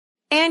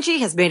Angie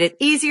has made it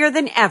easier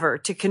than ever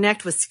to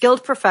connect with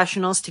skilled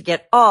professionals to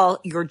get all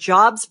your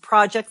jobs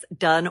projects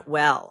done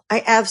well.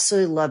 I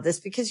absolutely love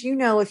this because,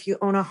 if you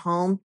own a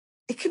home,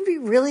 it can be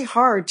really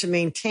hard to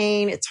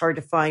maintain. It's hard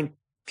to find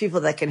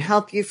people that can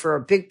help you for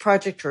a big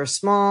project or a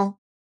small.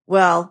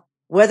 Well,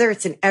 whether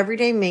it's in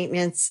everyday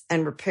maintenance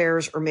and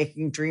repairs or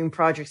making dream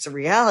projects a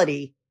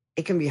reality,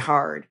 it can be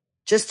hard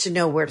just to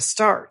know where to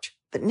start.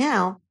 But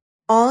now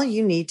all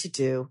you need to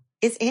do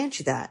is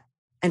Angie that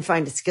and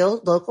find a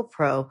skilled local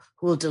pro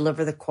who will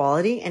deliver the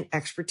quality and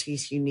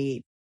expertise you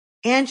need.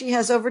 Angie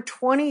has over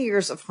 20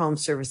 years of home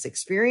service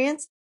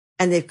experience,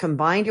 and they've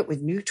combined it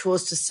with new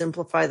tools to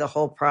simplify the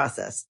whole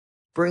process.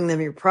 Bring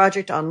them your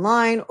project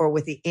online or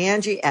with the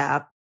Angie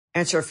app,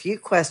 answer a few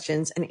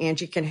questions, and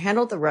Angie can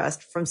handle the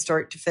rest from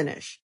start to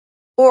finish.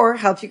 Or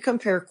help you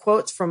compare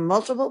quotes from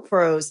multiple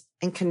pros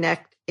and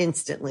connect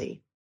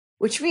instantly,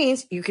 which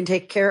means you can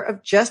take care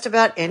of just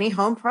about any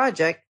home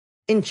project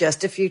in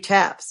just a few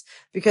taps.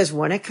 Because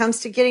when it comes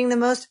to getting the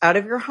most out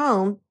of your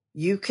home,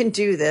 you can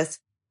do this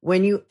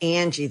when you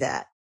Angie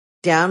that.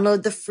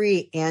 Download the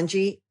free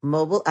Angie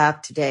mobile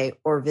app today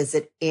or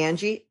visit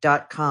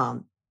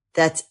Angie.com.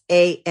 That's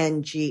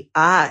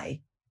ANGI.com.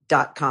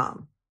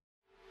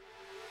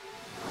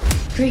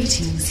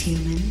 Greetings,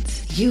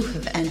 humans. You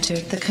have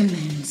entered the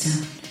Command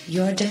Zone,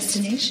 your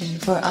destination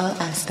for all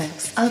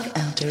aspects of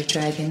Elder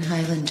Dragon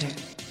Highlander.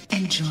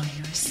 Enjoy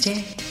your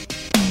stay.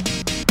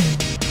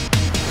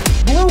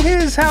 Blew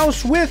his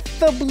house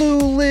with a blue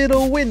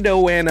little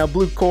window and a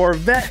blue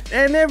Corvette,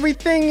 and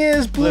everything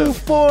is blue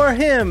for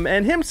him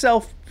and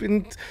himself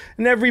and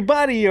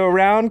everybody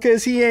around,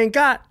 because he ain't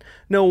got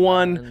no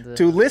one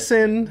to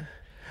listen.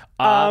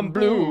 I'm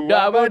blue.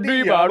 I'm blue.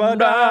 You want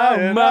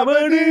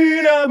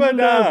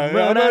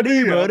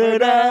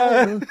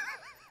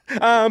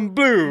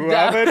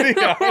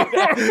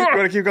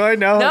to keep going?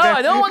 No,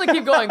 I don't want to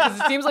keep going because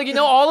it seems like you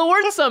know all the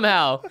words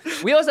somehow.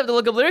 We always have to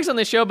look up lyrics on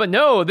this show, but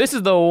no, this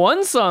is the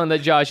one song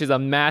that Josh is a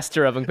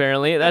master of,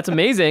 apparently. That's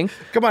amazing.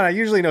 Come on, I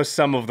usually know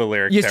some of the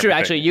lyrics. It's true,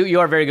 actually. You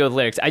are very good with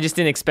lyrics. I just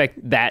didn't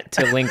expect that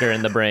to linger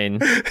in the brain.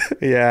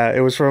 Yeah,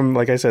 it was from,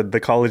 like I said, the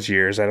college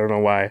years. I don't know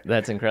why.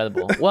 That's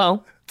incredible.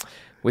 Well,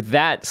 with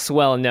that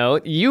swell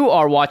note, you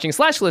are watching /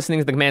 listening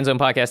to the Command Zone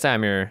podcast.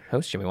 I'm your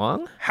host, Jimmy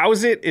Wong.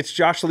 How's it? It's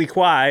Josh Lee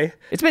Kwai.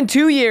 It's been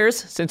 2 years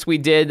since we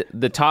did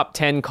the top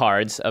 10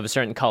 cards of a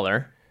certain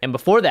color. And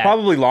before that...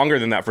 Probably longer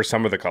than that for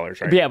some of the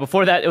colors, right? Yeah,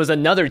 before that, it was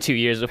another 2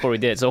 years before we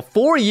did. So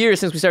 4 years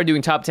since we started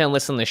doing top 10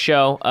 lists on the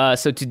show.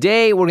 So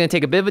today, we're going to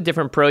take a bit of a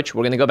different approach.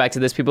 We're going to go back to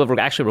this. People have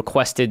actually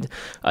requested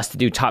us to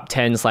do top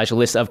 10 /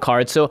 lists of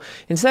cards. So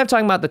instead of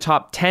talking about the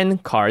top 10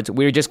 cards,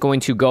 we're just going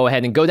to go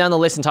ahead and go down the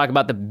list and talk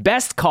about the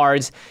best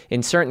cards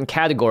in certain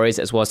categories,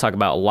 as well as talk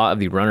about a lot of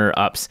the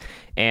runner-ups.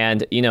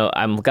 And,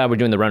 I'm glad we're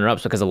doing the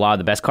runner-ups because a lot of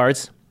the best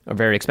cards are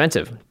very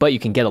expensive, but you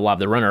can get a lot of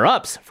the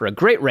runner-ups for a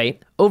great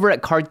rate over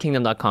at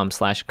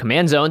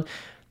cardkingdom.com/command zone.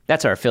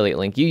 That's our affiliate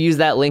link. You use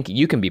that link,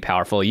 you can be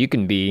powerful. You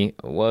can be,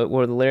 what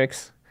were the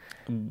lyrics?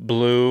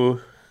 Blue,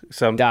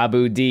 some...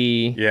 Dabu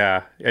D.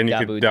 Yeah, and you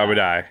could Dabu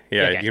Die.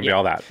 Yeah, okay, you can be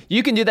all that.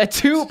 You can do that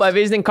too by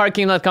visiting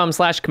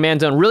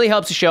cardkingdom.com/command zone. Really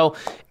helps the show,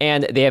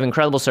 and they have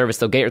incredible service.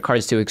 They'll get your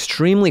cards to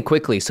extremely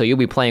quickly, so you'll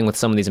be playing with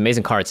some of these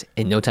amazing cards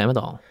in no time at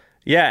all.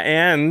 Yeah,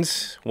 and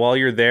while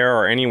you're there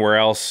or anywhere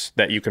else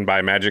that you can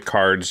buy Magic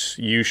cards,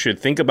 you should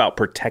think about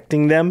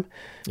protecting them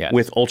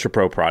with Ultra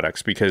Pro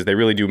products, because they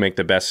really do make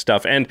the best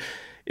stuff. And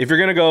if you're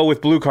going to go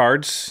with blue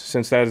cards,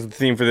 since that is the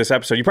theme for this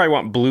episode, you probably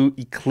want blue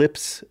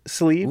Eclipse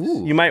sleeves.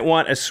 Ooh. You might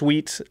want a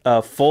sweet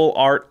full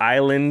art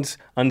island,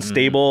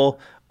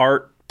 unstable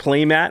art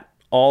playmat,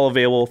 all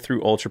available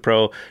through Ultra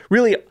Pro.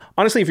 Really,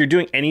 honestly, if you're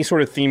doing any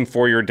sort of theme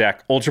for your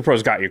deck, Ultra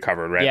Pro's got you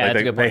covered, right? Yeah,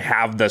 they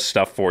have the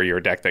stuff for your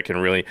deck that can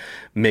really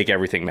make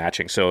everything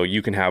matching. So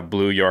you can have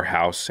blue your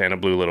house and a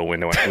blue little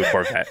window and a blue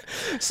Corvette.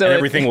 And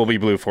everything will be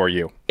blue for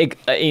you.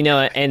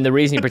 And the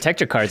reason you protect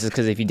your cards is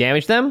because if you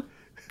damage them,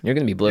 you're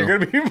going to be blue. You're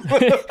going to be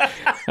blue.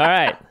 All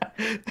right.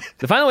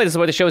 The final way to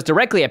support the show is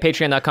directly at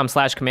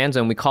patreon.com/command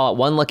zone. We call it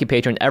one lucky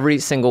patron every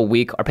single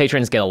week. Our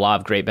patrons get a lot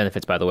of great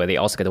benefits, by the way. They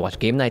also get to watch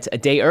game nights a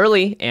day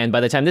early. And by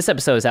the time this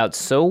episode is out,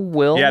 so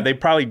will... Yeah, they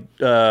probably...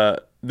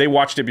 they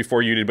watched it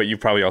before you did, but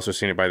you've probably also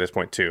seen it by this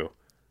point, too.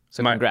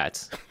 So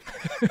congrats.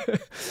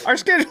 Our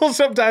schedule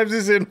sometimes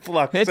is in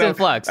flux. It's in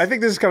flux. I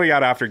think this is coming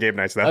out after game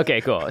nights, though. Okay,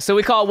 cool. So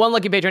we call it one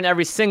lucky patron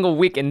every single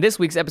week. And this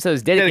week's episode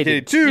is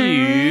dedicated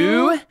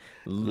to...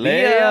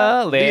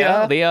 Leah.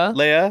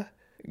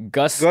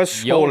 Gus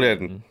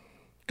Yolen.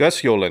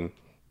 Gus Yolen.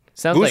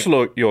 Sounds Gus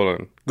like...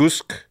 Yolen.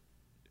 Gusk.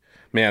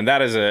 Man,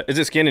 that is a... Is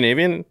it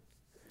Scandinavian?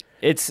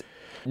 It's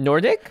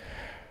Nordic?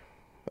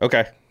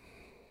 Okay.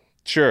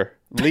 Sure.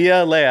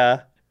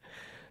 Leah.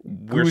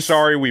 We're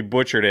sorry we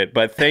butchered it,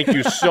 but thank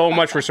you so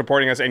much for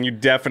supporting us, and you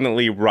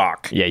definitely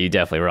rock. Yeah, you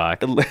definitely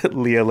rock.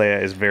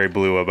 Leah is very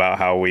blue about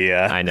how we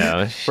I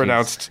know.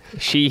 pronounced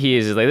he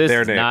is like, this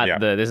is name, not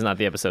this is not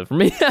the episode for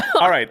me.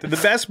 All right, the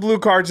best blue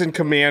cards in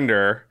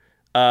Commander.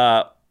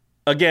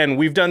 again,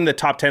 we've done the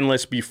top 10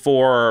 list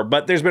before,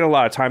 but there's been a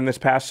lot of time this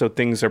past, so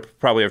things are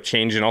probably have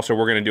changed. And also,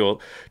 we're going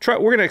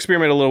to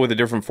experiment a little with a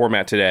different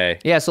format today.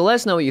 Yeah, so let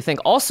us know what you think.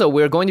 Also,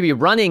 we're going to be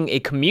running a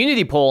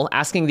community poll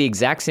asking the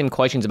exact same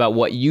questions about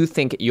what you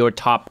think your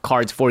top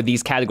cards for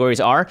these categories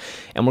are.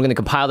 And we're going to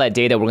compile that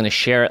data. We're going to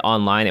share it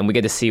online, and we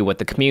get to see what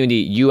the community,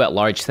 you at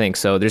large, think.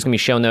 So there's going to be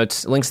show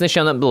notes, links in the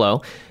show note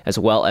below, as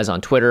well as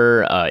on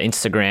Twitter,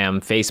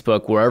 Instagram,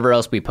 Facebook, wherever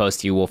else we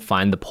post, you will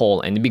find the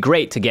poll. And it'd be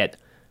great to get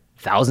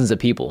thousands of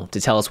people to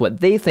tell us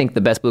what they think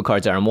the best blue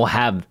cards are, and we'll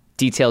have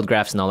detailed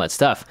graphs and all that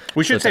stuff.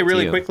 We should say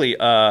really quickly,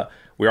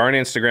 we are on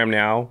Instagram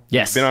now.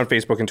 Yes. We've been on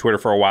Facebook and Twitter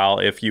for a while.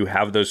 If you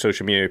have those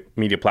social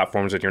media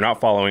platforms and you're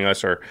not following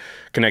us or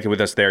connected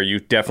with us there, you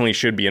definitely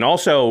should be. And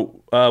also,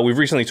 we've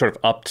recently sort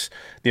of upped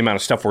the amount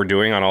of stuff we're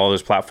doing on all of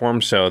those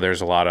platforms, so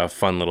there's a lot of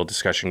fun little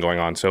discussion going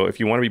on. So if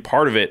you want to be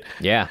part of it,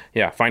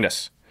 find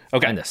us.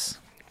 Okay. Find us.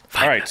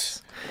 All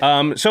right.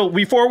 So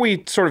before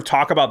we sort of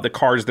talk about the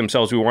cards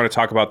themselves, we want to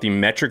talk about the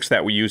metrics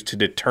that we use to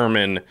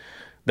determine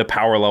the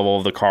power level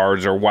of the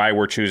cards or why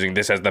we're choosing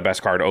this as the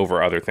best card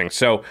over other things.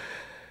 So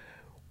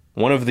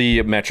one of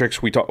the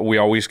metrics we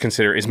always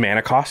consider is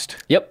mana cost.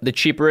 Yep, the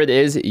cheaper it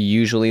is,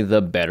 usually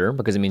the better,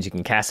 because it means you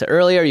can cast it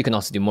earlier. You can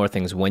also do more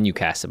things when you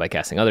cast it by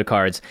casting other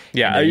cards.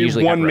 Yeah,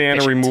 usually one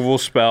mana removal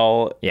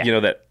spell,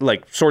 that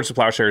like Swords to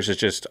Plowshares is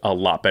just a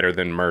lot better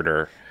than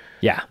Murder.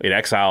 Yeah. It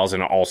exiles,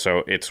 and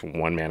also it's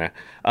 1 mana.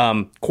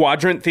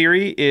 Quadrant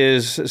Theory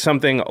is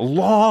something a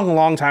long,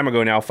 long time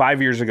ago now,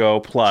 5 years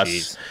ago plus.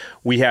 Jeez.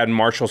 We had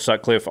Marshall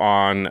Sutcliffe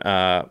on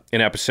an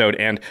episode,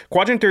 and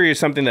Quadrant Theory is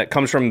something that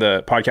comes from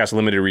the podcast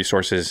Limited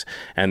Resources,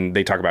 and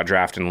they talk about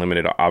Draft and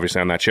Limited, obviously,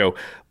 on that show.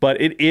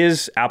 But it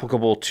is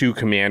applicable to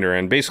Commander,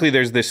 and basically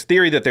there's this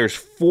theory that there's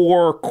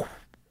 4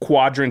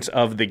 quadrants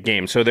of the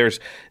game. So there's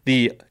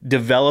the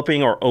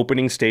developing or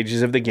opening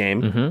stages of the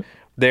game. Mm-hmm.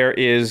 There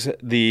is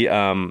the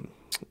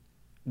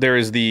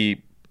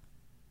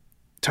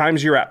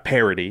times you're at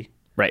parity.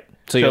 Right.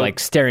 So you're like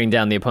staring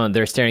down the opponent.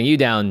 They're staring you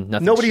down.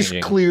 Nobody's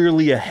changing.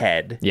 Clearly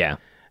ahead. Yeah.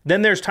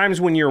 Then there's times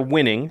when you're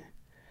winning,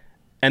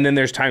 and then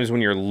there's times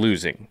when you're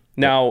losing.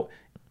 Now,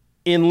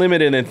 in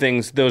Limited and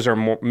things, those are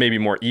maybe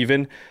more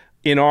even.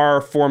 In our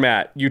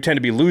format, you tend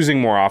to be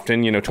losing more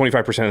often.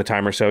 25% of the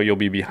time or so, you'll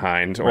be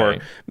behind. Or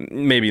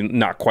maybe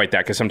not quite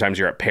that, because sometimes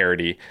you're at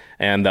parity.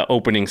 And the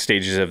opening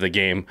stages of the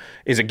game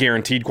is a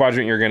guaranteed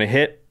quadrant you're going to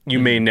hit. You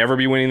may never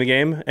be winning the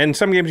game. And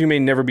some games you may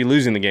never be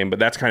losing the game. But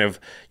that's kind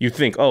of, you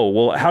think, oh,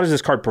 well, how does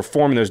this card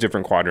perform in those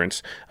different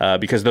quadrants?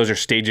 Because those are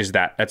stages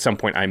that at some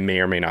point I may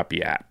or may not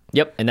be at.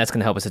 Yep, and that's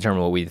going to help us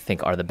determine what we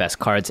think are the best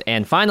cards.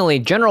 And finally,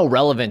 general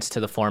relevance to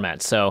the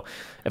format. So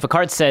if a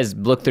card says,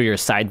 look through your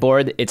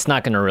sideboard, it's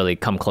not going to really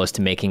come close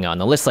to making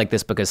on a list like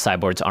this because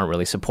sideboards aren't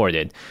really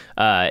supported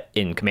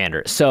in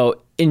Commander.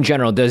 So in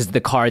general, does the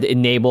card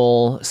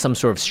enable some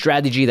sort of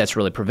strategy that's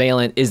really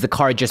prevalent? Is the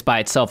card just by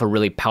itself a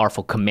really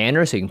powerful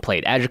commander, so you can play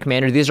it as your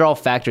commander? These are all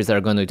factors that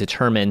are going to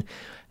determine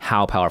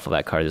how powerful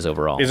that card is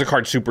overall. Is a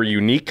card super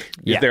unique?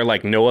 Yeah. Is there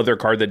like no other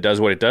card that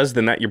does what it does?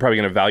 Then you're probably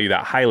going to value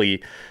that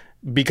highly.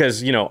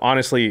 Because,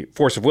 honestly,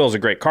 Force of Will is a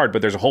great card,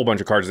 but there's a whole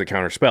bunch of cards that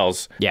counter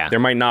spells. Yeah. There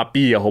might not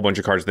be a whole bunch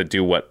of cards that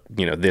do what,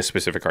 this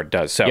specific card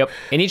does. So,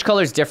 and each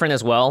color is different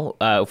as well.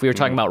 If we were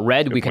talking about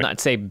red, we cannot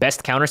say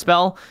best counter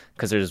spell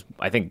because there's,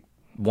 I think,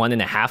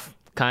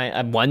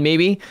 1.5 one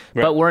maybe,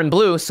 right. But we're in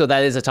blue, so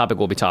that is a topic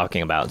we'll be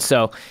talking about.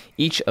 So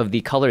each of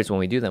the colors, when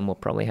we do them, will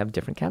probably have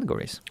different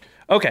categories.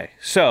 Okay,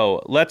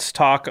 so let's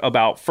talk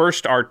about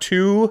first our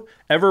 2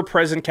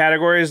 ever-present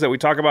categories that we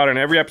talk about in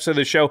every episode of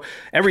the show.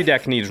 Every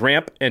deck needs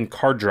ramp and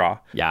card draw.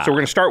 Yeah. So we're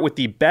going to start with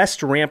the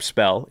best ramp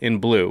spell in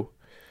blue.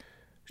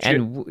 I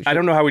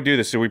don't know how we do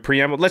this. Do we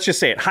preamble? Let's just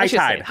say it. High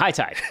Tide. High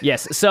Tide.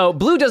 Yes. So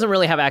blue doesn't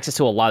really have access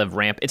to a lot of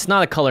ramp. It's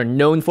not a color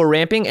known for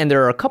ramping, and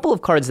there are a couple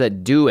of cards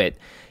that do it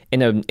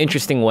in an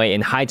interesting way,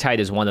 and High Tide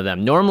is one of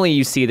them. Normally,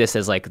 you see this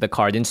as like the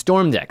card in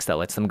Storm decks that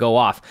lets them go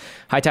off.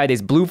 High Tide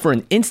is blue for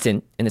an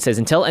instant, and it says,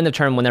 until end of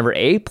turn, whenever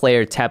a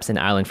player taps an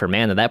island for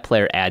mana, that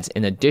player adds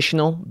an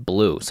additional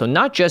blue. So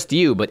not just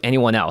you, but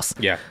anyone else.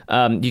 Yeah.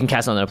 You can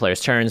cast it on other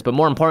players' turns, but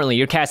more importantly,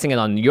 you're casting it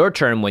on your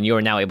turn when you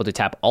are now able to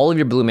tap all of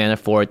your blue mana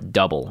for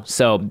double.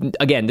 So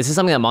again, this is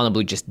something that Mono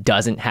Blue just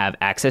doesn't have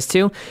access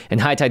to, and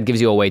High Tide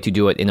gives you a way to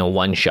do it in a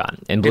one-shot.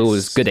 And blue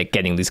is good at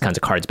getting these kinds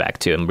of cards back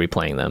too and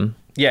replaying them.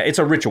 Yeah, it's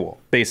a ritual,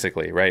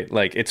 basically, right?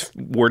 Like, it's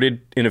worded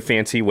in a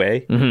fancy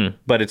way,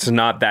 but it's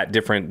not that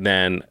different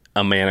than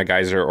a Mana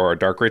Geyser or a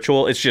Dark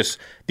Ritual. It's just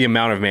the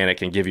amount of mana it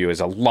can give you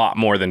is a lot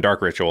more than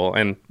Dark Ritual,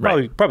 and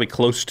probably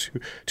close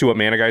to what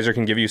Mana Geyser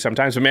can give you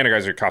sometimes. But Mana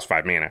Geyser costs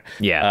 5 mana.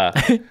 Yeah.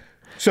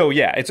 So,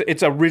 yeah,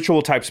 it's a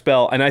ritual-type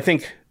spell, and I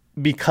think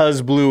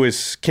because blue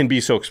can be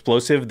so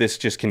explosive, this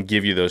just can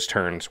give you those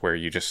turns where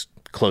you just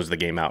close the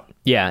game out.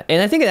 Yeah,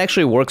 and I think it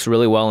actually works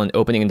really well in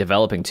opening and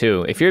developing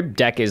too. If your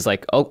deck is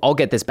like, oh, I'll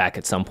get this back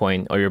at some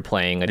point, or you're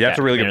playing a deck, that's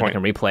a really good point.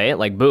 Can replay it,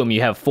 like boom, you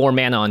have 4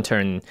 mana on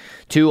turn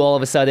 2 all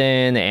of a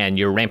sudden, and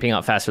you're ramping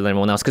up faster than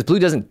everyone else because blue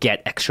doesn't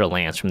get extra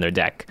lands from their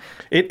deck.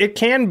 It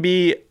can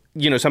be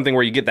something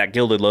where you get that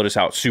Gilded Lotus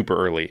out super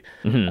early,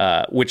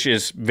 which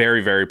is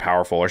very, very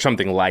powerful, or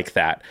something like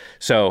that.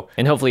 So,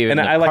 and hopefully even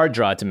a card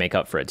draw to make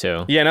up for it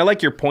too. Yeah, and I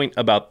like your point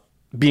about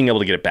being able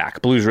to get it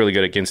back. Blue's really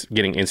good against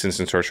getting instants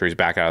and sorceries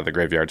back out of the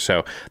graveyard.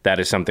 So that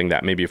is something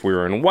that maybe if we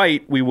were in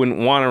white, we wouldn't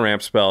want a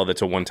ramp spell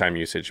that's a one-time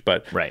usage.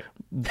 But right.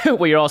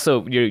 Well, you're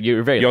also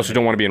very. You also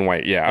don't want to be in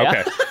white. Yeah.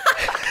 Okay.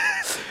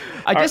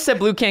 I just said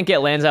blue can't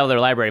get lands out of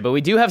their library, but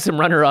we do have some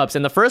runner-ups,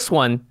 and the first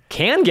one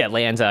can get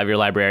lands out of your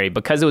library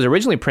because it was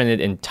originally printed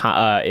in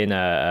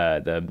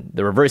the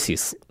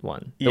Reverses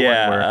one.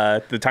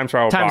 The Time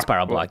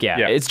Spiral block.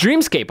 Yeah. It's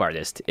Dreamscape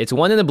Artist. It's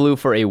 1 in the blue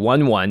for a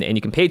 1/1, and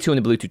you can pay 2 in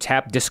the blue to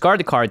tap, discard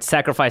the card,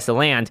 sacrifice the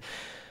land,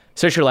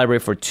 search your library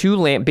for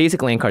 2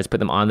 basic land cards, put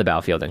them on the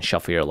battlefield, and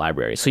shuffle your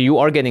library. So you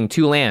are getting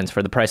 2 lands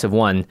for the price of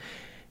 1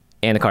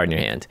 and a card in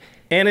your hand.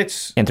 And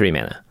 3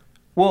 mana.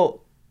 Well,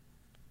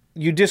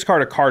 you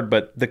discard a card,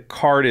 but the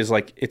card is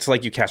it's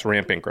like you cast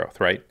Rampant Growth,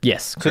 right?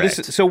 Yes. So correct.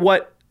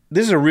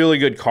 this is a really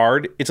good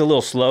card. It's a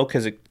little slow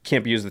because it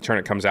can't be used the turn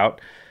it comes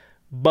out,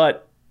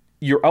 but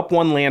you're up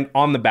 1 land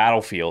on the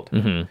battlefield.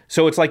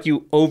 So it's like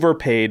you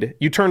overpaid.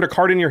 You turned a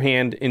card in your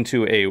hand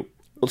into a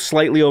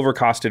slightly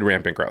overcosted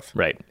Rampant Growth.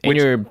 Right. And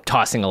you're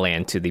tossing a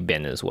land to the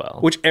bin as well.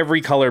 Which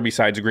every color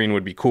besides green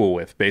would be cool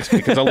with, basically,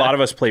 because a lot of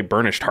us play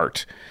Burnished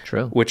Heart.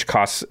 True. Which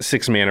costs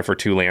 6 mana for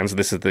 2 lands.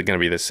 This is going to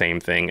be the same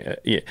thing.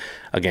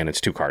 Again, it's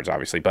 2 cards,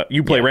 obviously, but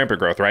you play Rampant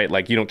Growth, right?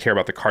 Like, you don't care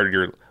about the card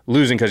you're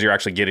losing because you're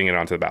actually getting it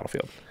onto the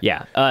battlefield.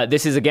 Yeah.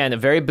 This is, again, a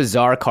very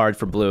bizarre card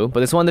for blue,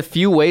 but it's one of the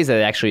few ways that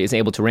it actually is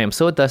able to ramp,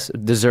 so it thus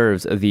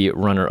deserves the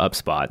runner-up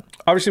spot.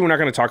 Obviously, we're not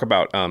going to talk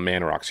about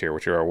Mana Rocks here,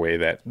 which are a way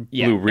that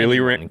blue really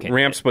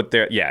ramps, but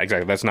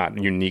exactly. That's not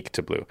unique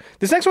to blue.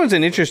 This next one's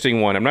an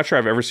interesting one. I'm not sure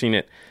I've ever seen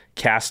it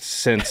cast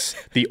since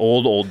the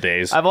old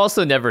days. I've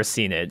also never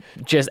seen it.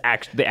 Just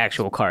the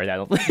actual card. I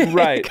don't think.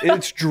 Right.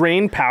 It's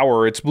Drain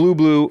Power. It's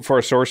blue for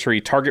a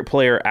sorcery. Target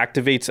player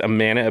activates a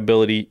mana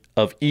ability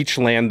of each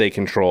land they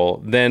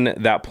control. Then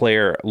that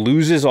player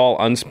loses all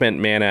unspent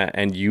mana,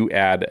 and you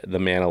add the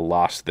mana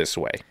lost this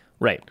way.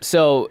 Right.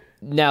 So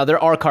now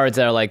there are cards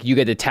that are like you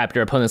get to tap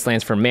your opponent's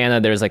lands for mana.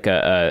 There's like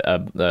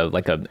a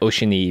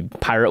ocean-y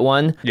pirate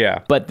one. Yeah.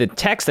 But the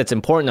text that's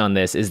important on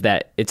this is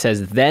that it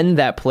says then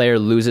that player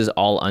loses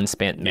all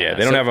unspent mana. Yeah,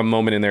 they don't have a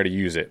moment in there to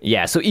use it.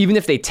 Yeah, so even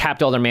if they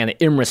tapped all their mana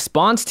in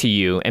response to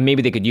you, and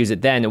maybe they could use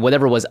it then,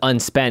 whatever was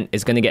unspent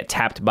is going to get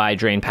tapped by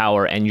Drain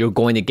Power, and you're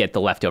going to get the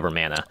leftover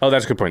mana. Oh,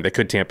 that's a good point. They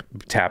could tap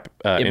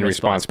in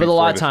response. But a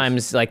lot of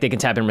times, they can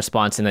tap in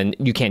response, and then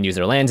you can't use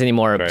their lands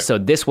anymore. Right. So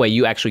this way,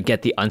 you actually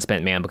get the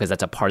unspent mana because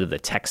that's a part of the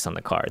text on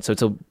the card. So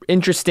it's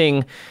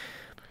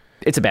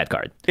a bad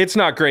card. It's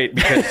not great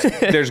because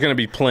there's going to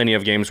be plenty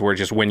of games where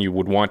just when you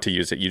would want to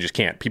use it, you just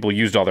can't. People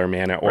used all their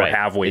mana or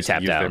have ways to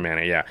use their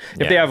mana. Yeah.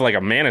 If they have like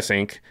a mana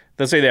sink,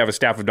 let's say they have a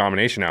Staff of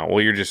Domination out. Well,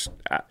 you're just,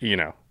 you're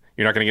not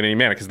going to get any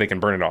mana because they can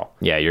burn it all.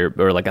 Yeah,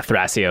 or like a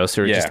Thrasios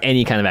or just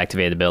any kind of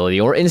activated ability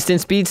or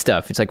instant speed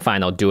stuff. It's like,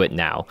 fine, I'll do it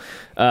now.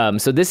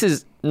 So this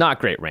is not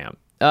great ramp.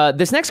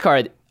 This next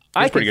card,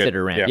 I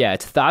consider ramp. Yeah,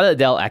 it's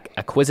Thada-Adel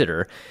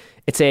Acquisitor.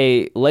 It's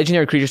a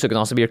legendary creature, so it can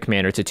also be your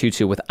commander. It's a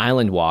 2/2 with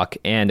Island Walk,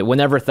 and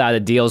whenever Thada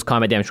deals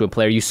combat damage to a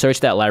player, you search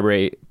that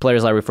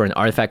player's library for an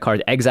artifact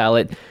card, exile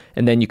it,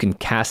 and then you can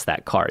cast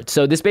that card.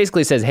 So this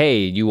basically says, hey,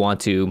 you want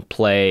to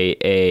play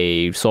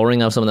a Sol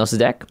Ring of someone else's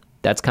deck?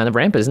 That's kind of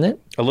ramp, isn't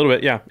it? A little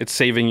bit, yeah. It's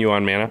saving you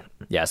on mana.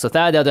 Yeah, so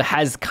Thada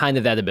has kind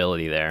of that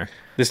ability there.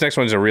 This next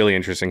one's a really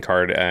interesting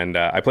card, and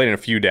I played in a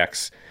few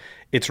decks.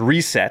 It's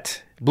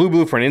Reset,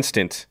 blue for an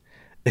instant.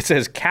 It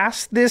says,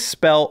 cast this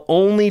spell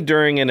only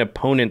during an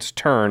opponent's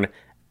turn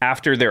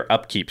after their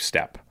upkeep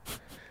step.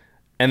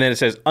 And then it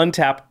says,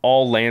 untap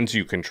all lands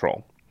you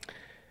control.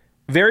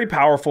 Very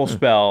powerful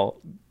spell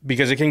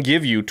because it can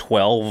give you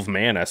 12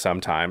 mana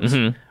sometimes,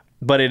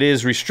 but it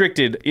is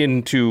restricted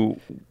into...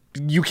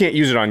 You can't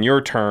use it on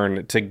your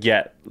turn to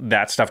get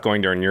that stuff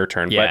going during your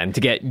turn. Yeah, and to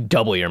get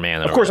double your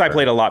mana. Of course, I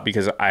played a lot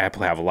because I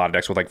have a lot of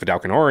decks with like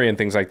Vedalken Ori and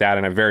things like that,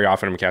 and I very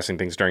often am casting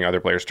things during other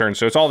players' turns.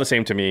 So it's all the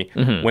same to me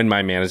when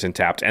my mana is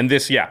tapped. And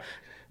this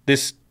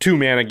 2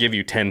 mana give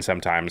you 10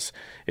 sometimes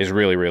is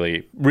really,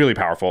 really, really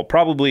powerful.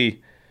 Probably,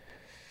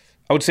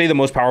 I would say the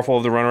most powerful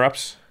of the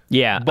runner-ups.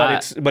 Yeah,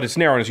 but it's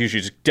narrow and it's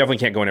usually just definitely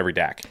can't go in every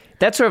deck.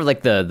 That's sort of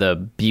like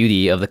the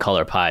beauty of the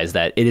color pie is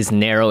that it is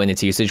narrow in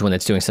its usage when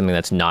it's doing something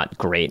that's not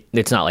great.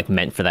 It's not like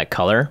meant for that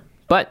color.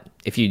 But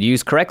if you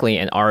use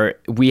correctly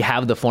we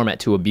have the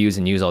format to abuse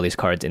and use all these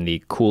cards in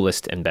the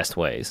coolest and best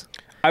ways.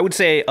 I would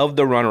say of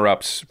the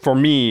runner-ups, for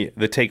me,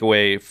 the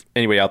takeaway,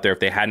 anybody out there, if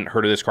they hadn't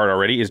heard of this card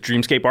already, is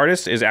Dreamscape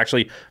Artist is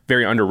actually a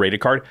very underrated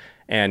card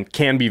and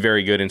can be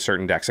very good in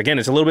certain decks. Again,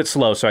 it's a little bit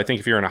slow, so I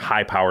think if you're in a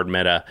high-powered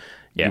meta,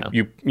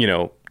 you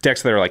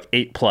decks that are like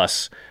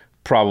 8+,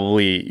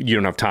 probably you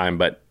don't have time.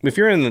 But if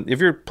your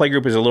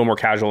playgroup is a little more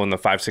casual in the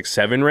 5, 6,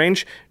 7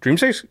 range,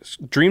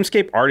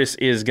 Dreamscape Artist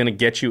is going to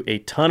get you a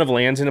ton of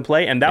lands into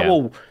play, and that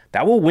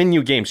will win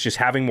you games just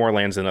having more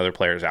lands than other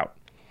players out.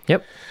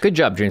 Yep. Good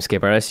job,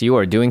 Dreamscape Artist. You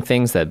are doing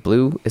things that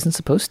blue isn't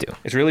supposed to.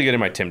 It's really good in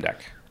my Tim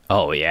deck.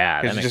 Oh,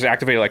 yeah. Because you just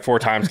activate it like 4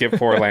 times, get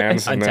 4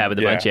 lands. Untap it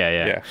a bunch,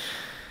 yeah.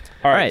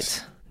 All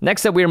right.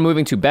 Next up, we are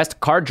moving to best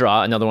card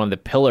draw, another one of the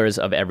pillars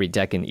of every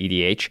deck in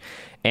EDH.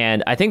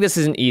 And I think this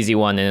is an easy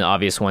one and an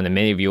obvious one, and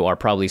many of you are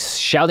probably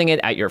shouting it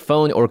at your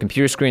phone or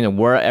computer screen or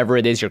wherever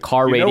it is, your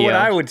car radio. You know what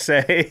I would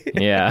say?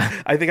 Yeah.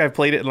 I think I've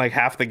played it in like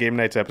half the Game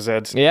Nights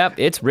episodes. Yep,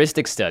 it's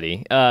Rhystic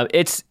Study.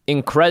 It's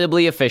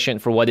incredibly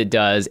efficient for what it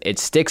does. It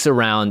sticks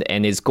around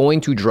and is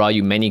going to draw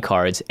you many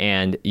cards,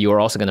 and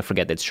you're also going to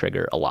forget its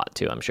trigger a lot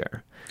too, I'm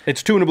sure.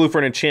 It's 2 and a blue for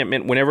an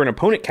enchantment. Whenever an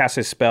opponent casts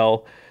a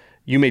spell,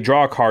 you may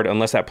draw a card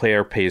unless that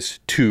player pays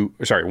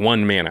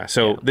 1 mana.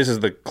 So this is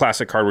the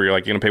classic card where you're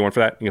like, you're going to pay 1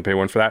 for that, you're going to pay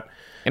 1 for that.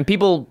 And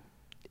people,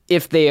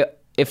 if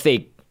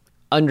they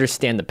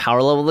understand the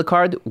power level of the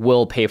card,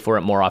 will pay for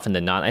it more often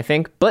than not, I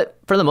think. But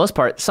for the most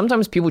part,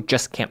 sometimes people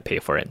just can't pay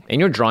for it, and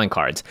you're drawing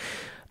cards.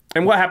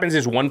 And what happens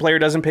is one player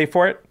doesn't pay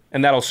for it,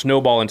 and that'll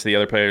snowball into the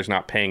other players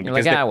not paying. You're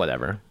like,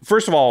 whatever.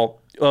 First of all,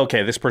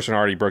 okay, this person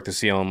already broke the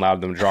seal and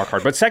allowed them to draw a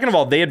card. But second of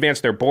all, they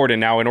advanced their board, and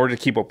now in order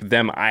to keep up with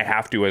them, I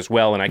have to as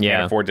well, and I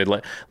can't afford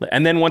to.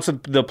 And then once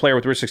the player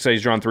with Rhystic Study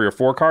has drawn 3 or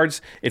 4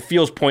 cards, it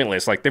feels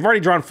pointless. Like, they've already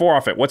drawn 4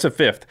 off it. What's a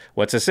 5th?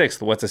 What's a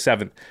 6th? What's a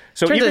 7th?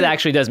 So turns out it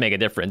actually does make a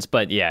difference,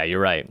 but yeah,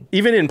 you're right.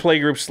 Even in play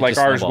groups like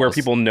ours where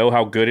people know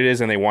how good it is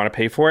and they want to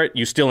pay for it,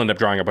 you still end up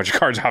drawing a bunch of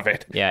cards off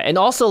it. Yeah, and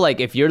also, like,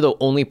 if you're the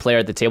only player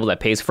at the table that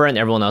pays for it and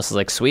everyone else is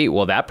like, sweet,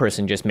 well, that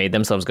person just made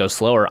themselves go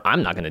slower.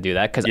 I'm not going to do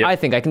that because I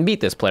think I can beat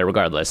this player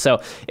regardless.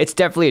 So it's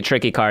definitely a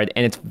tricky card,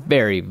 and it's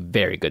very,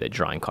 very good at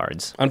drawing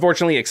cards.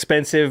 Unfortunately,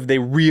 expensive. They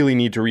really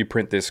need to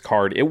reprint this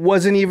card. It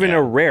wasn't even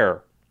a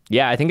rare.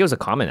 Yeah, I think it was a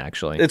common,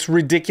 actually. It's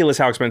ridiculous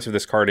how expensive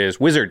this card is.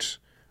 Wizards,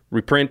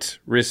 reprint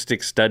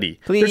Rhystic Study.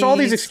 Please. There's all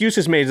these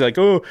excuses made, like,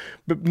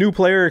 but new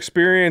player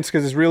experience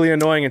because it's really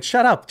annoying. And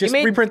shut up. Just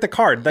reprint the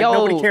card. Like,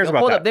 nobody cares about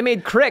that. Hold up. They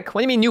made Crick.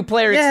 What do you mean new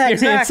player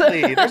experience? Yeah,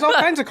 exactly. There's all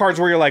kinds of cards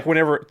where you're like,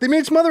 whenever... They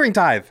made Smothering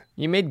Tithe.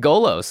 You made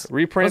Golos.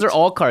 Reprint. Those are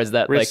all cards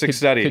that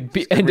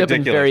could end up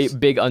in very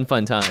big,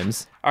 unfun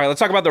times. All right, let's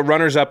talk about the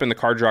runners-up in the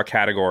card draw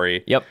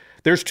category. Yep.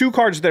 There's 2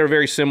 cards that are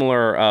very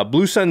similar,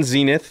 Blue Sun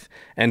Zenith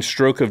and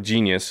Stroke of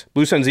Genius.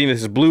 Blue Sun Zenith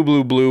is blue,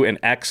 blue, blue, and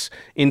X.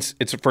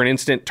 It's for an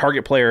instant.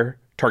 Target player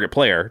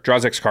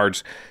draws X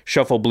cards,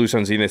 shuffle Blue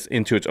Sun Zenith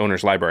into its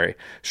owner's library.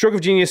 Stroke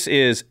of Genius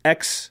is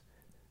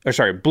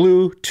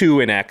blue, 2,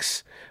 and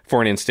X for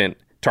an instant.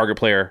 Target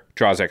player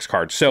draws X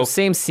cards. So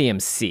same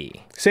CMC.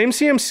 Same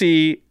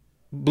CMC.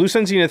 Blue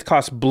Sun Zenith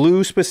costs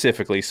blue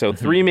specifically, so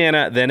 3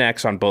 mana, then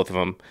X on both of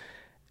them.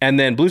 And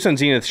then Blue Sun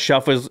Zenith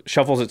shuffles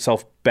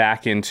itself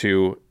back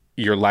into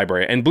your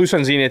library. And Blue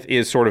Sun Zenith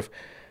is sort of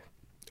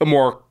a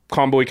more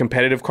combo-y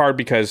competitive card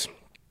because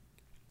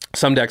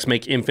some decks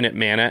make infinite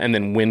mana and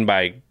then win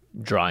by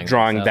drawing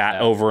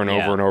that over and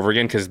over and over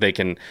again because they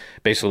can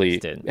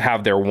basically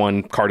have their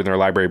one card in their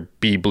library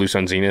be Blue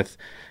Sun Zenith.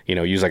 You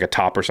know, use like a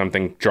top or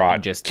something, draw it,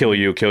 just kill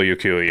you.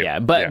 Yeah,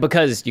 but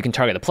because you can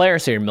target the player,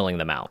 so you're milling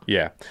them out.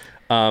 Yeah.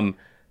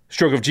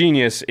 Stroke of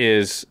Genius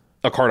is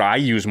a card I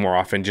use more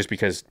often just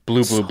because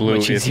blue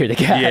much easier to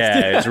cast.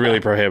 Yeah, it's really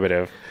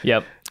prohibitive.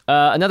 Yep.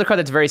 Another card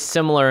that's very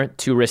similar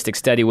to Rhystic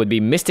Study would be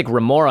Mystic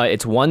Remora.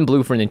 It's 1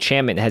 blue for an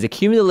enchantment. It has a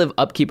cumulative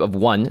upkeep of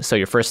 1. So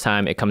your first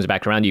time it comes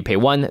back around, you pay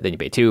 1, then you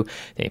pay 2,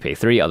 then you pay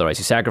 3. Otherwise,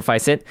 you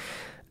sacrifice it.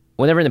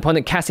 Whenever an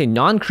opponent casts a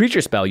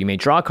non-creature spell, you may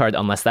draw a card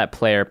unless that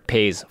player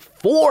pays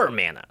 4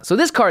 mana. So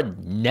this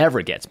card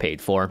never gets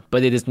paid for,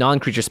 but it is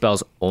non-creature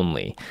spells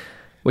only,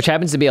 which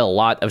happens to be a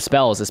lot of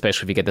spells,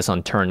 especially if you get this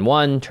on turn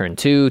 1, turn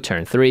 2,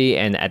 turn 3.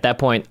 And at that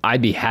point,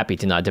 I'd be happy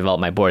to not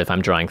develop my board if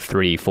I'm drawing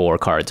 3-4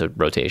 cards of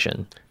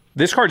rotation.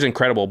 This card's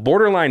incredible.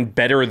 Borderline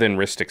better than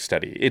Rhystic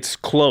Study. It's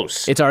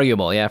close. It's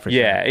arguable, yeah, for sure.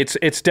 Yeah,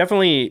 it's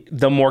definitely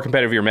the more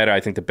competitive your meta,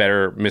 I think the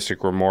better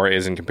Mystic Remora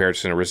is in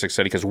comparison to Rhystic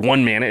Study because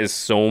 1 mana is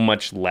so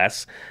much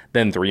less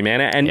than 3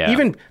 mana. And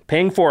even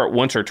paying for it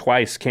once or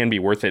twice can be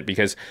worth it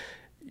because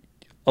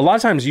a lot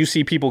of times you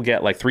see people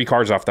get like 3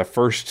 cards off the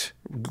first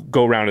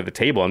go round of the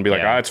table and be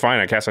like, it's fine,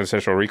 I cast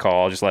Ancestral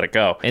Recall, I'll just let it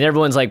go. And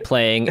everyone's like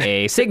playing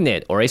a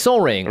Signet or a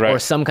Soul Ring or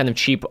some kind of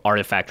cheap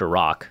artifact or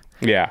rock.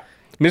 Yeah.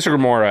 Mystic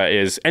Remora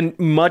is and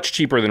much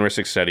cheaper than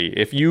Rhystic Study.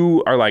 If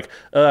you are like,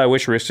 I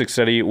wish Rhystic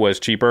Study was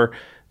cheaper,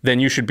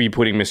 then you should be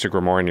putting Mystic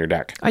Remora in your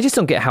deck. I just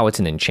don't get how it's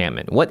an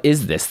enchantment. What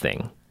is this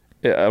thing?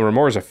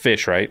 Remora is a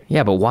fish, right?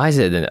 Yeah, but why is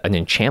it an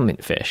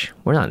enchantment fish?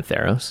 We're not in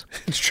Theros.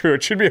 It's true.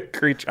 It should be a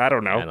creature. I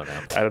don't know.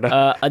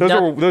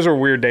 Those are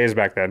weird days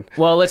back then.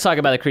 Well, let's talk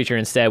about a creature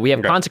instead. We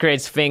have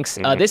Consecrated Sphinx.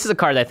 This is a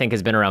card that I think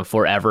has been around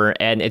forever,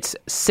 and it's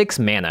 6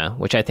 mana,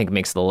 which I think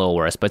makes it a little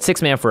worse. But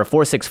 6 mana for a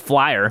 4/6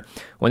 flyer.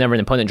 Whenever an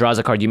opponent draws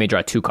a card, you may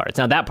draw 2 cards.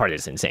 Now, that part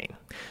is insane.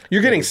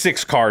 You're getting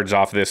 6 cards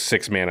off this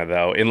 6 mana,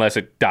 though, unless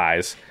it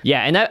dies.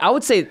 Yeah, and I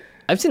would say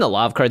I've seen a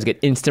lot of cards get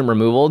instant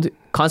removal.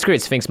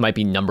 Consecrated Sphinx might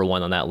be number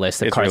 1 on that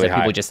list of cards really that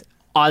people just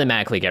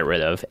automatically get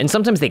rid of. And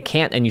sometimes they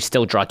can't, and you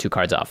still draw 2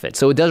 cards off it.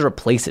 So it does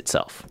replace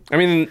itself. I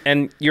mean,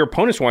 and your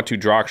opponents want to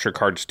draw extra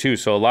cards too.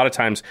 So a lot of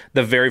times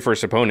the very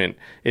first opponent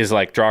is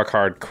like, draw a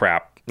card,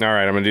 crap. all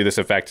right, I'm going to do this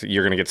effect.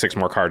 You're going to get 6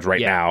 more cards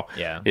now.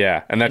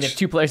 Yeah. And that's if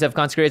 2 players have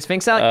Consecrated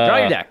Sphinx out, draw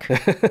your deck.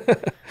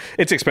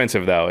 It's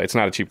expensive, though. It's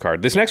not a cheap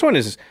card. This next one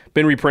has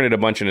been reprinted a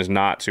bunch and is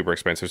not super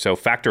expensive. So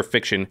Fact or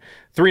Fiction,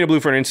 3 and a blue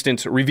for an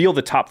instant. Reveal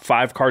the top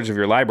 5 cards of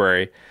your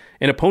library.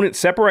 An opponent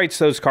separates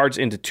those cards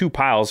into 2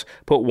 piles.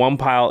 Put 1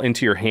 pile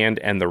into your hand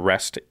and the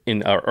rest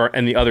and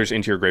the others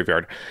into your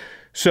graveyard.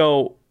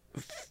 So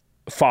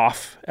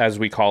FOF, as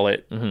we call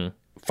it.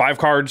 5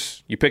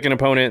 cards, you pick an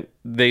opponent,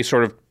 they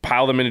sort of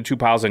pile them into 2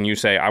 piles, and you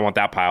say, I want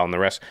that pile, and the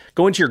rest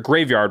go into your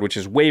graveyard, which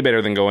is way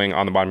better than going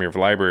on the bottom of your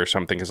library or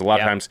something, because a lot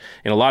of times,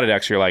 in a lot of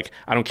decks, you're like,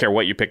 I don't care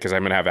what you pick, because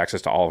I'm going to have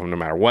access to all of them no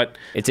matter what.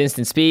 It's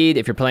instant speed.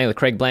 If you're playing with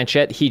Craig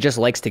Blanchett, he just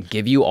likes to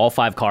give you all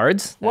 5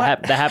 cards.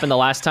 That happened the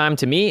last time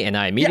to me, and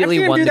I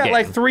immediately won the game. I've seen him do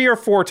that like 3 or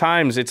 4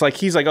 times. It's like,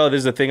 he's like, oh, this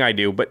is the thing I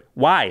do, but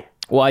why?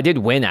 Well, I did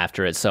win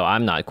after it, so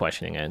I'm not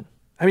questioning it.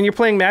 I mean, you're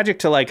playing Magic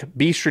to, like,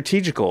 be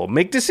strategical.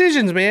 Make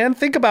decisions, man.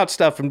 Think about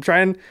stuff and try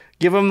and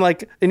give them,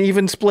 like, an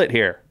even split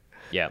here.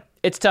 Yeah.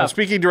 It's tough. I'm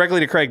speaking directly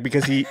to Craig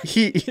because he's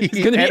going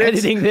to be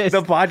editing this.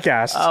 The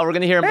podcast. Oh, we're going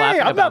to hear him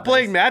laughing about I'm not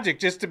playing Magic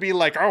just to be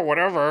like, oh,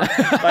 whatever.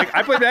 Like,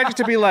 I play Magic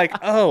to be like,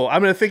 oh,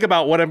 I'm going to think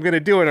about what I'm going to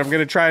do, and I'm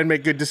going to try and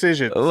make good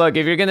decisions. Look,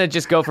 if you're going to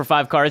just go for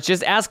 5 cards,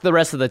 just ask the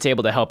rest of the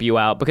table to help you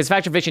out, because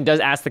Fact or Fiction does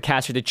ask the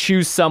caster to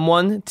choose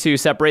someone to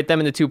separate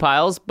them into 2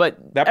 piles, but...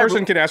 That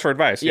person can ask for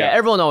advice. Yeah,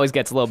 everyone always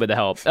gets a little bit of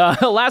help.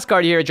 Last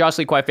card here, Josh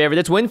Lee quite favorite.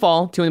 It's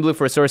Windfall, 2 in the blue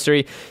for a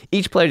sorcery.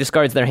 Each player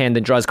discards their hand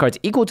and draws cards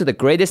equal to the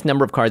greatest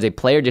number of cards a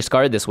player discarded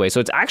this way. So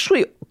it's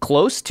actually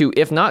close to,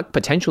 if not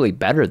potentially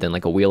better than,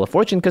 like a Wheel of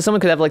Fortune, because someone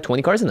could have like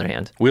 20 cards in their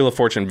hand. Wheel of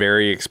Fortune,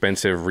 very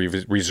expensive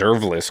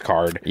reserve list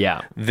card.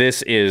 Yeah.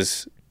 This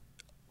is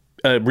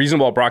a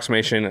reasonable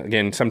approximation.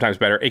 Again, sometimes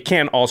better. It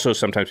can also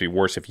sometimes be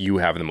worse if you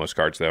have the most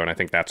cards, though, and I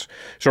think that's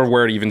sort of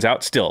where it evens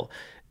out. Still,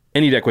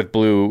 any deck with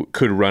blue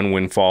could run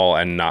Windfall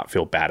and not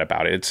feel bad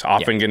about it. It's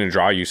often going to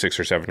draw you 6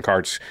 or 7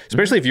 cards,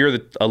 especially if you're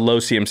a low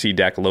CMC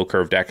deck, low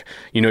curve deck.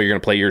 You know you're going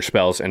to play your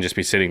spells and just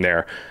be sitting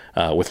there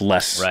with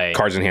less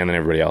cards in hand than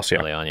everybody else.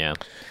 Early on, yeah.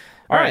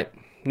 All right.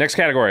 Next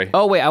category.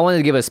 Oh, wait. I wanted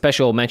to give a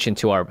special mention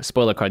to our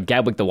spoiler card,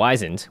 Gadwick the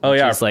Wizened, which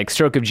is like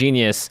Stroke of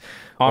Genius.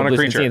 On a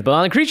creature. But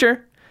on a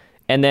creature.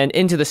 And then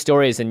Into the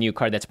Story is a new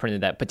card that's printed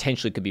that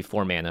potentially could be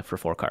 4 mana for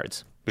 4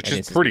 cards. Which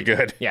is pretty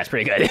good. Yeah, it's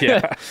pretty good.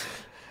 Yeah.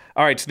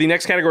 All right, so the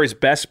next category is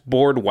Best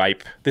Board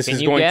Wipe. This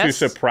is going to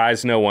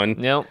surprise no one.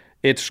 No.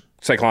 It's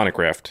Cyclonic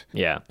Rift.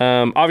 Yeah.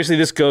 Obviously,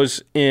 this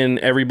goes in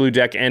every blue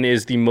deck and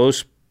is the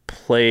most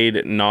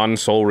played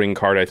non-Soul Ring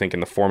card, I think, in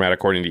the format,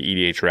 according to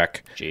EDH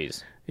Rec.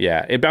 Jeez.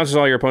 Yeah, it bounces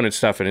all your opponent's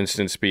stuff at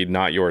instant speed,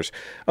 not yours.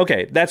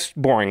 Okay, that's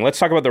boring. Let's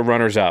talk about the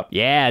runners-up.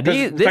 Yeah.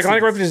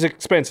 Cyclonic Rift is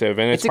expensive.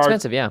 And it's hard,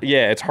 expensive, yeah.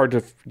 Yeah, it's hard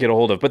to get a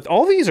hold of. But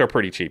all these are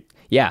pretty cheap.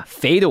 Yeah,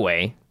 Fade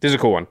Away. This is a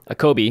cool one. A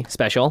Kobe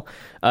special.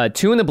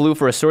 2 in the blue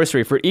for a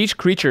sorcery. For each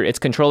creature, its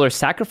controller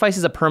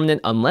sacrifices a permanent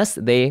unless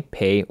they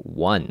pay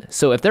 1.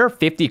 So if there are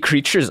 50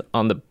 creatures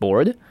on the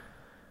board,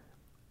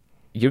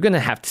 you're going to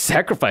have to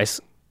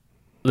sacrifice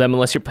them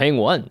unless you're paying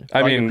 1.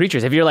 I mean,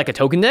 creatures. If you're like a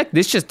token deck,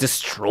 this just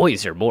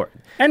destroys your board.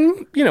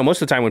 And, you know,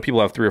 most of the time when people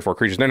have 3 or 4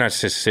 creatures, they're not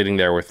just sitting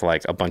there with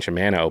like a bunch of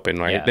mana open,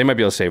 right? Yeah. They might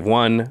be able to save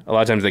 1. A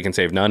lot of times they can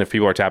save none if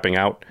people are tapping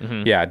out.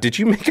 Yeah. Did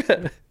you make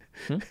a...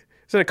 Is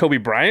that a Kobe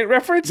Bryant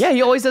reference? Yeah,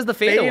 he always does the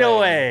fade away.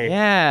 Away.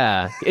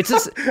 Yeah. It's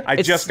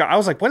just... I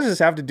was like, what does this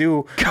have to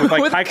do with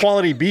like high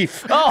quality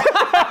beef? Oh.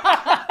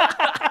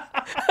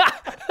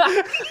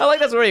 I like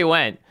that's where he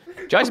went.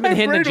 Josh's been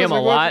hitting the gym a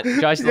lot.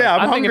 Josh,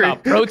 I'm thinking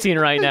about protein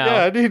right now.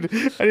 Yeah,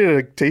 I need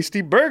a tasty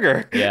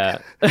burger. Yeah.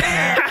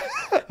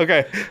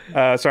 Okay,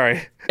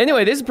 sorry.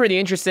 Anyway, this is pretty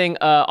interesting.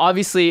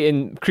 Obviously,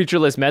 in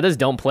creatureless metas,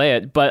 don't play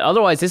it. But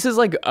otherwise, this is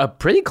like a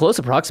pretty close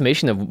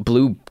approximation of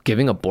blue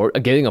getting a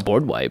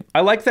board wipe.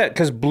 I like that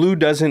because blue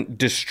doesn't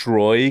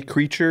destroy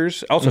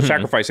creatures. Also,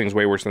 sacrificing is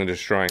way worse than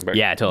destroying. But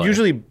yeah, totally.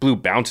 Usually, blue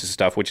bounces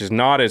stuff, which is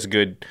not as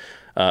good.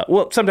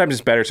 Well, sometimes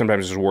it's better,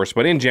 sometimes it's worse.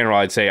 But in general,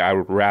 I'd say I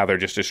would rather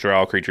just destroy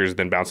all creatures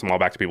than bounce them all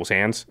back to people's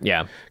hands.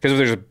 Yeah. Because if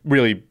there's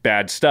really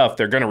bad stuff,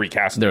 they're going to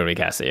recast it. They're going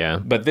to recast it, yeah.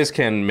 But this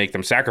can make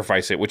them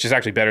sacrifice it, which is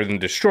actually better than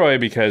destroy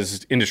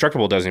because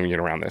Indestructible doesn't even get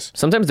around this.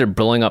 Sometimes they're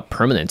blowing up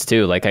permanents,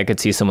 too. Like, I could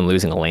see someone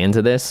losing a land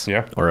to this.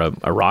 Yeah. Or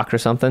a rock or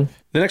something.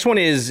 The next one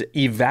is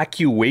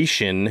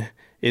Evacuation.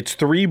 It's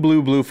 3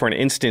 blue for an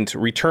instant.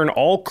 Return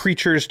all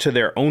creatures to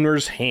their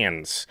owner's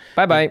hands.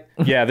 Bye-bye.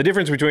 Yeah, the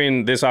difference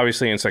between this,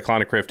 obviously, and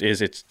Cyclonic Rift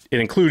is it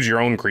includes your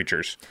own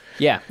creatures.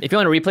 Yeah, if you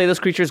want to replay those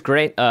creatures,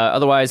 great.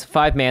 Otherwise,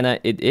 5 mana,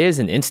 it is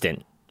an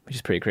instant, which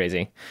is pretty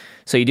crazy.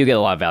 So you do get a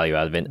lot of value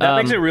out of it. That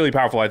makes it really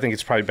powerful. I think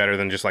it's probably better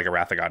than just like a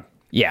Wrath of God.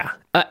 Yeah,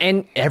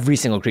 and every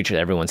single creature in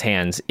everyone's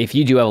hands, if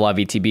you do have a lot of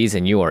ETBs,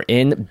 then you are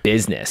in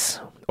business.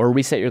 Or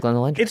reset your Glenn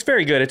Legend. It's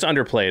very good. It's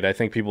underplayed. I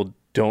think people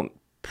don't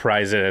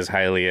prize it as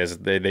highly as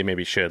they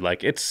maybe should.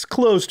 Like, it's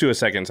close to a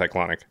second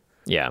Cyclonic.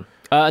 Yeah.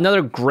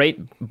 Another great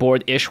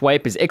board-ish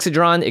wipe is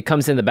Ixodron. It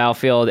comes in the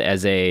battlefield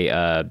as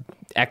a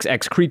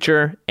XX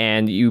creature,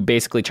 and you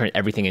basically turn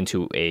everything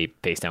into a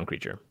face-down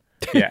creature.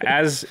 Yeah,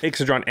 as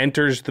Ixodron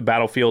enters the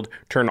battlefield,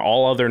 turn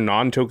all other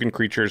non-token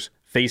creatures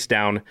face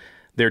down.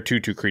 they're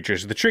 2/2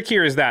 creatures. The trick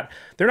here is that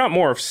they're not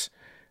morphs,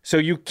 so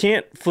you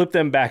can't flip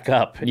them back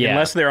up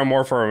unless they're a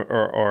morph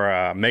or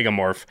a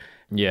megamorph.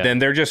 Yeah. Then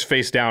they're just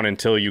face down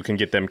until you can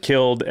get them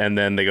killed, and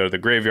then they go to the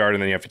graveyard,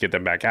 and then you have to get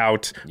them back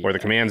out or the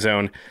command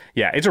zone.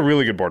 Yeah, it's a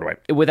really good board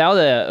wipe. Without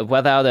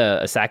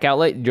a sack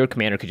outlet, your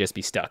commander could just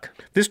be stuck.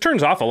 This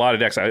turns off a lot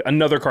of decks.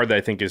 Another card that I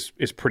think is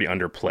pretty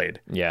underplayed.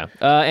 Yeah.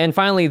 And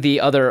finally,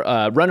 the other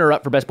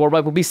runner-up for best board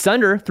wipe will be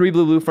Sunder, 3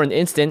 blue for an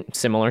instant,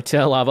 similar to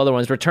a lot of other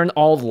ones. Return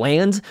all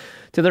lands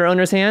to their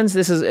owner's hands.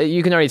 This is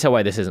you can already tell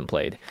why this isn't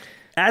played.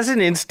 As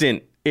an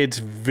instant, it's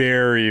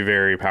very,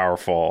 very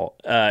powerful.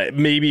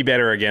 Maybe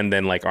better again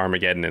than like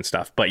Armageddon and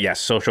stuff. But yes,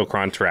 Social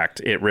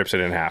Contract, it rips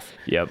it in half.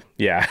 Yep.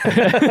 Yeah.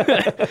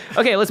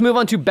 Okay, let's move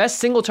on to best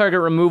single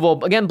target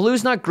removal. Again,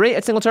 blue's not great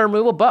at single target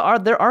removal,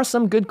 but there are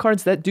some good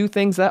cards that do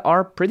things that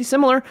are pretty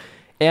similar.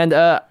 And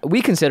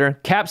we consider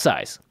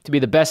Capsize to be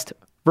the best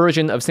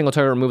version of single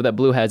target removal that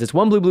blue has. It's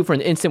 1 blue for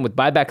an instant with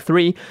buyback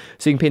 3,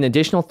 so you can pay an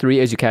additional 3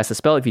 as you cast a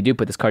spell. If you do,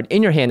 put this card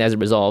in your hand as it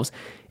resolves.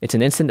 It's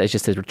an instant that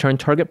just says return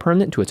target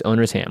permanent to its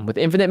owner's hand. With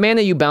infinite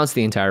mana, you bounce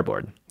the entire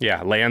board.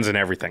 Yeah, lands and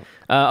everything.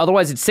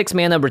 Otherwise, it's 6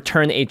 mana,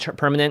 return a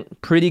permanent.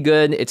 Pretty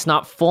good. It's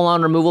not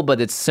full-on removal, but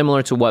it's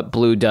similar to what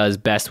blue does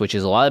best, which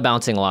is a lot of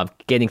bouncing, a lot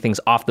of getting things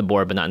off the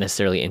board, but not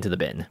necessarily into the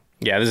bin.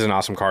 Yeah, this is an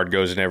awesome card.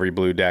 Goes in every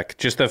blue deck.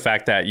 Just the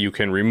fact that you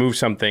can remove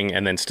something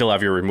and then still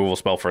have your removal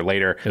spell for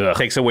later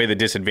takes away the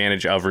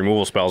disadvantage of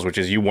removal spells, which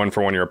is you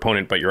 1-for-1 your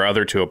opponent, but your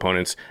other 2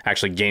 opponents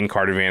actually gain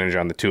card advantage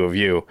on the 2 of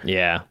you.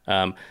 Yeah.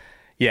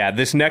 Yeah,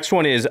 this next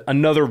one is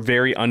another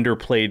very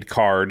underplayed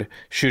card.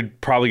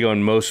 Should probably go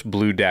in most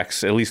blue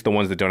decks, at least the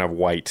ones that don't have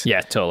white. Yeah,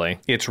 totally.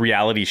 It's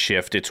Reality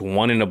Shift. It's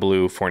 1 in a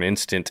blue for an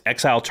instant.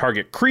 Exile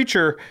target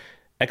creature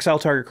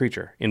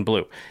in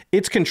blue.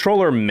 Its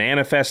controller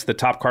manifests the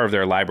top card of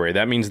their library.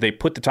 That means they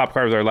put the top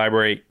card of their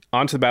library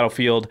onto the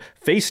battlefield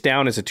face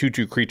down as a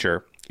 2/2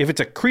 creature. If it's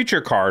a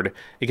creature card,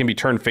 it can be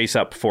turned face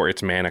up for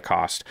its mana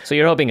cost. So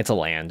you're hoping it's a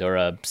land or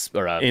a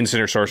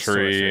instant or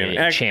sorcery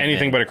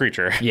anything but a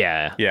creature.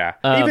 Yeah. Yeah.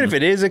 Even if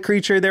it is a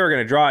creature, they were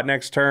going to draw it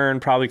next turn,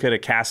 probably could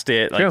have cast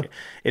it. Like,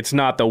 it's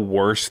not the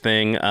worst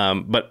thing.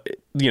 But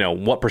you know,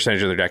 what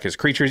percentage of their deck is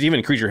creatures?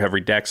 Even creature heavy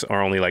decks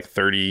are only like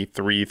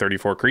 33,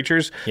 34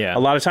 creatures a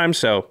lot of times.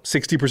 So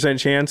 60%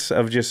 chance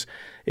of just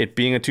it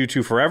being a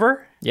 2/2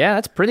 forever. Yeah,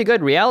 that's pretty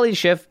good. Reality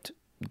Shift.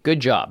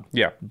 Good job.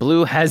 Yeah.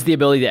 Blue has the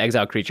ability to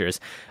exile creatures.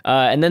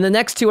 And then the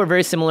next 2 are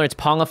very similar. It's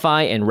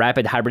Pongify and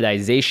Rapid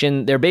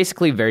Hybridization. They're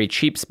basically very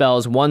cheap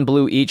spells, 1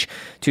 blue each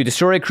to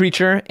destroy a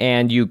creature,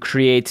 and you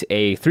create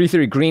a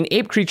 3/3 green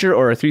ape creature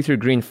or a 3/3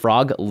 green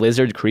frog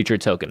lizard creature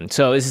token.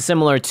 So this is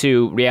similar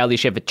to Reality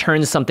Shift. It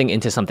turns something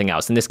into something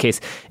else. In this case,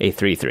 a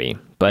 3/3.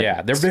 But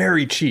yeah, they're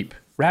very cheap.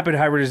 Rapid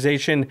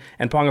Hybridization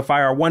and Pongify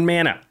are 1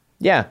 mana.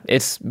 Yeah,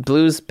 it's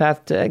blue's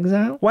path to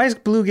exile. Why does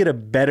blue get a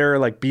better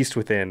like Beast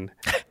Within?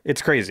 It's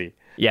crazy.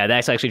 Yeah,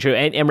 that's actually true.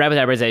 And Rapid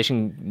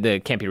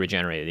Hybridization can't be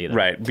regenerated either.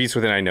 Right. Beast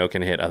Within, I know,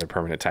 can hit other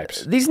permanent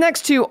types. These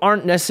next 2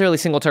 aren't necessarily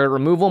single target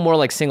removal, more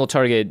like single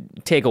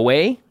target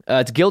takeaway.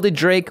 It's Gilded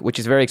Drake, which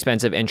is very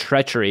expensive, and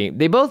Treachery.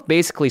 They both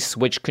basically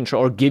switch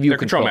control or give you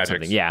control of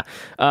something. Yeah.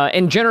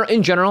 In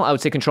general, I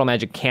would say Control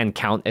Magic can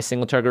count as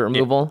single target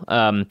removal.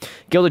 Yeah.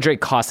 Gilded Drake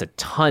costs a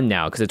ton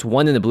now because it's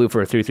 1 in the blue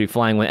for a 3/3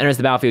 flying. When it enters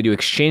the battlefield, you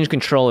exchange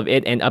control of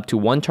it and up to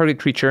 1 target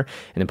creature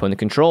an opponent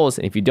controls.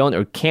 And if you don't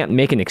or can't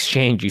make an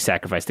exchange, you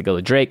sacrifice the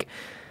Gilded Drake.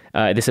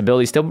 This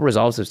ability still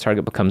resolves if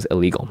target becomes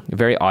illegal.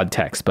 Very odd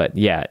text, but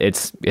yeah,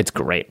 it's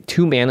great.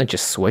 2 mana,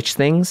 just switch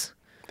things.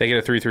 They get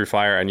a 3/3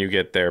 flyer and you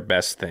get their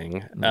best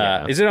thing.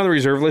 Is it on the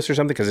reserve list or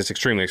something? Because it's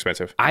extremely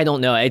expensive. I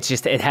don't know. It's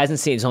just, it hasn't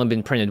seen, it's only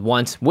been printed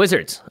once.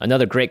 Wizards,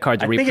 another great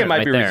card to reprint. I think it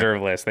might be there.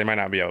 Reserve list. They might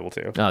not be able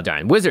to. Oh,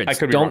 darn. Wizards,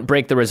 don't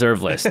break the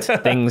reserve list.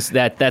 Things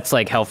that's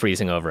like hell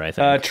freezing over, I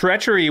think.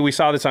 Treachery, we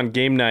saw this on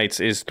game nights,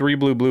 is 3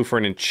 blue for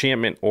an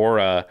enchantment or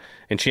a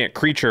enchant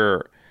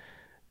creature.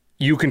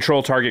 You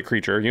control target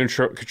creature. You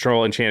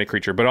control enchanted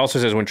creature. But it also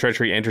says when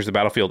Treachery enters the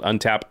battlefield,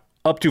 untap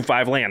up to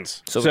 5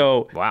 lands.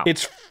 So wow.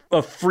 It's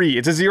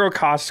it's a 0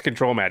 cost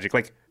control magic.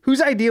 Like, whose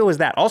idea was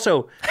that?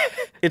 Also,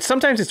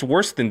 sometimes it's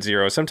worse than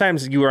 0.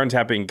 Sometimes you are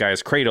untapping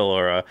Gaia's Cradle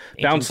or a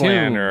Bounce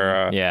Land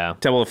or a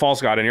Temple of the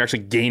False God, and you're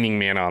actually gaining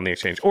mana on the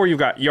exchange. Or you've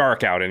got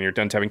Yarok out and you're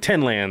untapping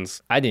 10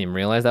 lands. I didn't even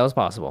realize that was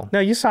possible. No,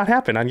 you saw it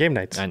happen on game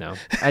nights. I know.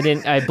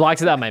 I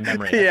blocked it out of my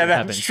memory. Yeah,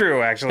 that's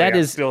true, actually. That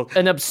is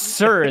an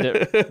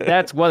absurd.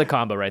 That's what a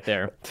combo right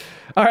there.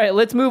 All right,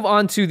 let's move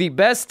on to the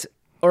best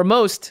or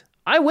most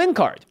I win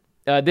card.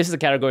 This is a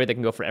category that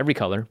can go for every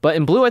color, but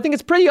in blue, I think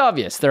it's pretty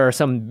obvious. There are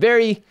some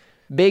very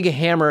big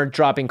hammer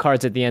dropping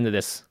cards at the end of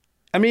this.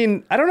 I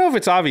mean, I don't know if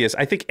it's obvious.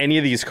 I think any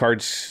of these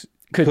cards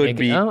could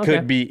be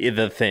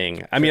the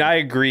thing. I mean, I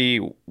agree,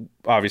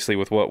 obviously,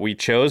 with what we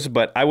chose,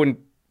 but it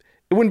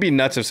wouldn't be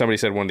nuts if somebody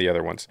said one of the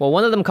other ones. Well,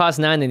 one of them costs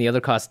 9 and the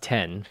other costs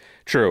 10.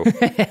 True.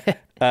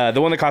 The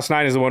one that costs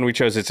 9 is the one we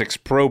chose. It's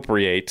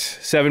Expropriate.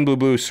 7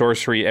 blue,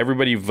 sorcery.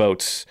 Everybody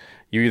votes.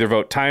 You either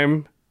vote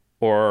time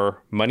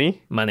or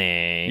money.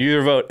 Money. You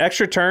either vote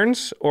extra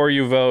turns or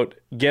you vote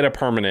get a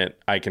permanent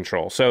eye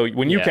control. So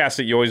when you cast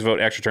it, you always vote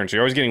extra turns. So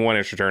you're always getting one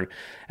extra turn.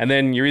 And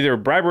then you're either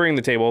briberying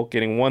the table,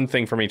 getting one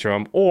thing from each of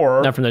them,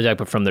 or... Not from their deck,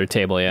 but from their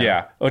table, yeah.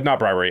 Yeah. Oh, not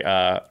bribery.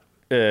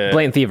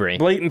 Blatant thievery.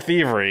 Blatant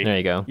thievery. There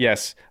you go.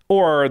 Yes.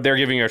 Or they're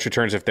giving you extra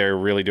turns if they're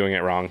really doing it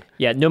wrong.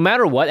 Yeah, no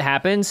matter what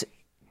happens,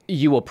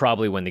 you will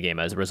probably win the game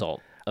as a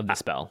result of the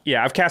spell.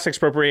 Yeah, I've cast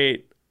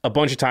Expropriate a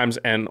bunch of times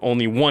and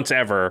only once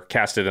ever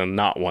casted and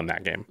not won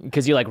that game.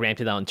 Because you ramped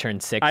it out on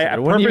turn 6. I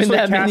purposely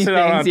cast it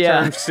out on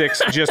turn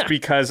 6 just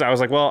because I was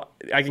like, well,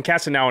 I can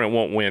cast it now and it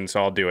won't win,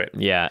 so I'll do it.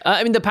 Yeah.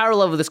 I mean, the power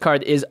level of this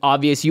card is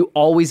obvious. You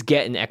always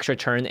get an extra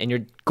turn and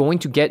you're going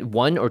to get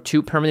 1 or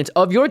 2 permanents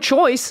of your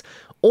choice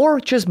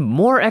or just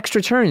more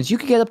extra turns. You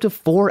could get up to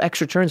 4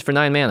 extra turns for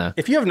 9 mana.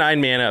 If you have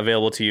 9 mana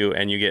available to you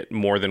and you get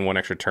more than 1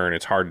 extra turn,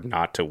 it's hard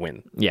not to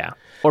win. Yeah.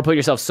 Or put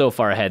yourself so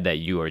far ahead that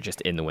you are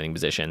just in the winning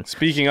position.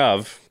 Speaking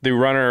of, the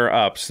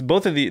runner-ups,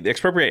 both of the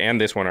Expropriate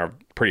and this one are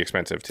pretty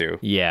expensive too.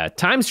 Yeah.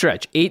 Time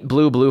Stretch, 8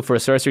 blue for a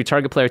sorcery.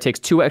 Target player takes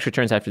 2 extra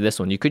turns after this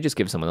one. You could just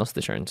give someone else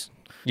the turns.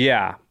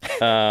 Yeah.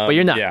 But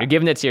you're not. Yeah. You're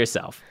giving it to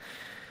yourself.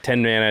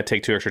 10 mana,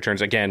 take 2 extra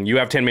turns. Again, you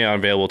have 10 mana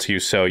available to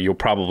you, so you'll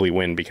probably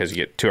win because you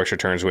get 2 extra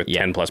turns with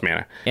 10 plus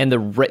mana. And the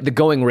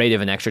going rate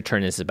of an extra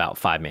turn is about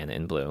 5 mana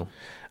in blue.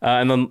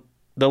 And then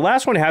the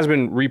last one has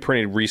been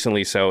reprinted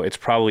recently, so it's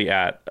probably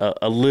at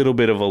a little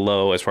bit of a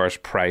low as far as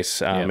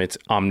price. It's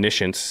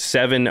Omniscience,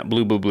 7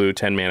 blue,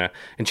 10 mana.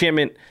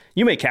 Enchantment,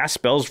 you may cast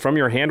spells from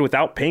your hand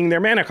without paying their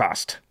mana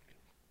cost.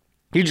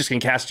 You just can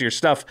cast your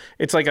stuff.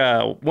 It's like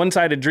a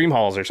one-sided Dream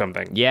Halls or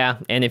something. Yeah,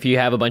 and if you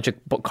have a bunch of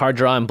card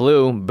draw in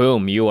blue,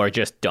 boom, you are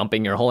just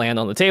dumping your whole hand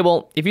on the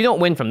table. If you don't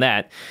win from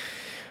that,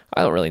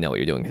 I don't really know what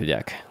you're doing with the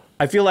deck.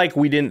 I feel like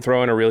we didn't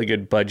throw in a really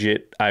good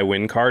budget I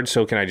win card,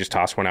 so can I just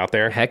toss one out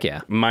there? Heck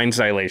yeah. Mind's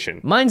Dilation.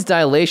 Mind's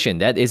Dilation,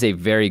 that is a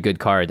very good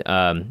card.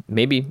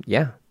 Maybe,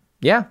 yeah.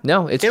 Yeah,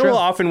 no, it's true. It'll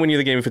often win you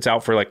the game if it's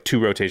out for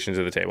 2 rotations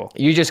of the table.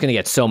 You're just going to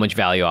get so much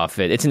value off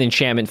of it. It's an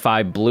enchantment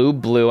 5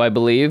 blue, I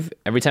believe.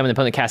 Every time an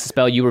opponent casts a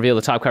spell, you reveal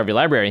the top card of your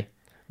library.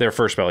 Their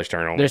first spell is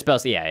turn only. Their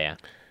spells, yeah.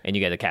 And you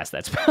get to cast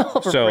that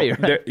spell for free,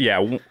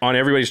 right? On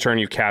everybody's turn,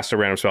 you cast a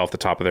random spell off the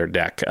top of their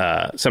deck.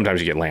 Sometimes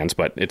you get lands,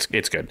 but it's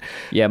good.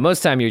 Yeah, most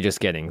of the time you're just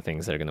getting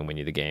things that are going to win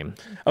you the game.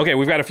 Okay,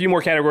 we've got a few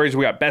more categories.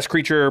 We got best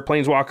creature,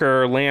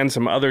 planeswalker, land,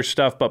 some other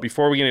stuff. But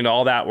before we get into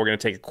all that, we're going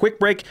to take a quick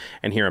break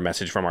and hear a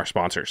message from our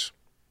sponsors.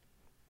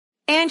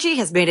 Angie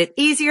has made it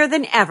easier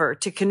than ever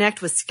to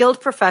connect with skilled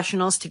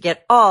professionals to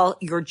get all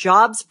your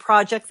jobs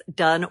projects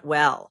done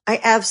well. I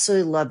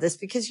absolutely love this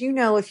because,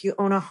 if you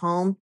own a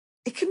home,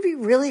 it can be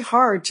really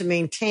hard to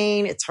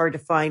maintain. It's hard to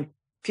find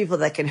people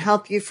that can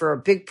help you for a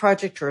big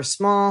project or a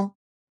small.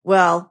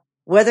 Well,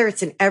 whether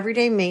it's in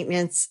everyday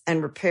maintenance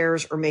and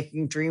repairs or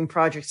making dream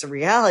projects a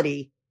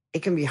reality,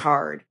 it can be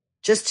hard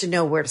just to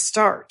know where to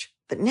start.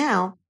 But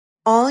now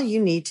all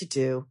you need to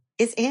do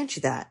is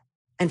Angie that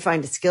and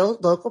find a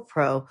skilled local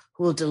pro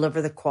who will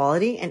deliver the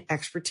quality and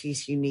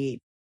expertise you need.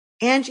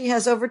 Angie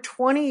has over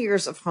 20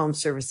 years of home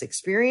service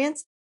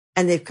experience,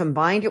 and they've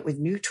combined it with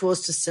new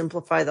tools to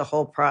simplify the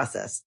whole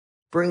process.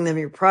 Bring them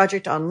your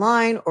project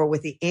online or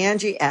with the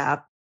Angie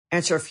app,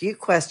 answer a few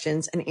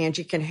questions, and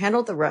Angie can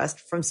handle the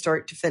rest from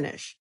start to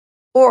finish.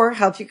 Or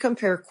help you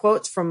compare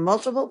quotes from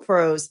multiple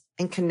pros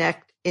and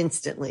connect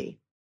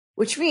instantly,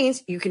 which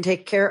means you can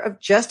take care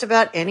of just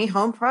about any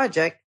home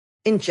project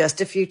in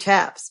just a few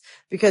taps.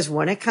 Because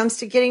when it comes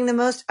to getting the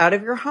most out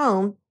of your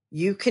home,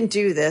 you can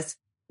do this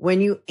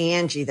when you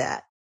Angie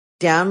that.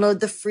 Download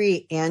the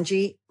free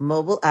Angie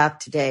mobile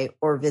app today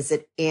or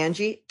visit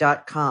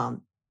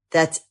Angie.com.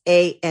 That's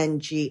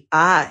ANGI.com.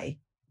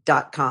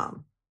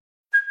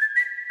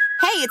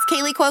 Hey, it's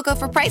Kaylee Cuoco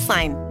for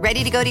Priceline.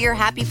 Ready to go to your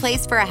happy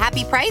place for a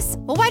happy price?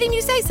 Well, why didn't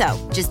you say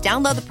so? Just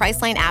download the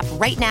Priceline app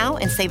right now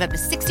and save up to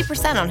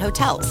 60% on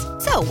hotels.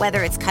 So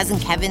whether it's Cousin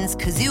Kevin's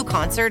Kazoo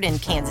Concert in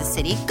Kansas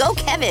City, go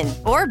Kevin,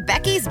 or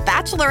Becky's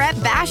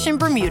Bachelorette Bash in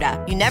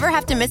Bermuda, you never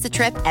have to miss a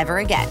trip ever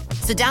again.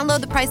 So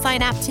download the Priceline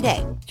app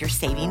today. Your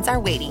savings are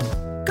waiting.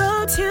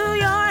 Go to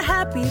your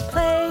happy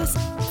place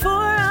for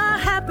a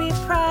happy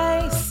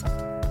price.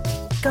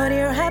 Go to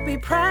your happy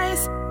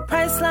price,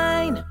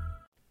 Priceline.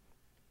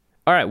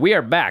 All right, we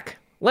are back.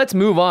 Let's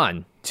move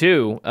on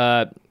to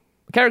a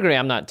category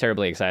I'm not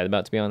terribly excited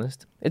about, to be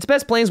honest. It's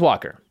Best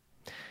Planeswalker.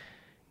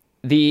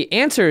 The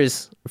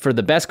answers for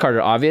the best card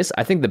are obvious.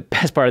 I think the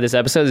best part of this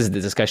episode is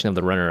the discussion of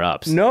the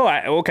runner-ups. No,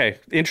 okay,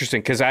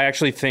 interesting, because I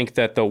actually think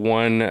that the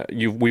one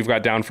we've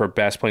got down for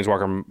Best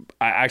Planeswalker,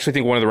 I actually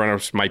think one of the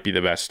runner-ups might be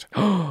the best.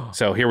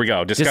 So here we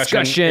go.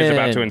 Discussion is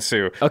about to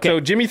ensue. Okay.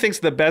 So Jimmy thinks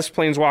the best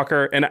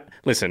Planeswalker, and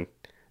listen,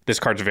 this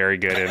card's very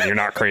good, and you're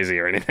not crazy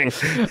or anything.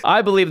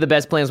 I believe the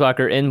best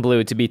Planeswalker in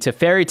blue to be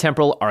Teferi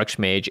Temporal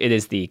Archmage. It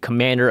is the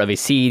commander of a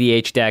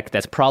CEDH deck.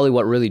 That's probably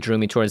what really drew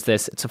me towards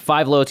this. It's a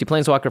 5 loyalty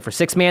Planeswalker for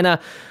 6 mana.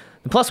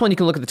 The +1, you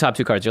can look at the top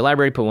 2 cards of your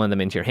library, put one of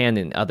them into your hand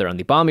and the other on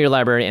the bottom of your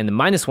library. And the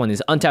 -1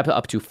 is untap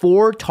up to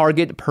 4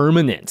 target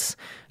permanents.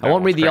 I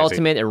won't read the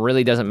ultimate. It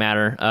really doesn't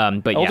matter.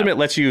 But ultimate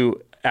lets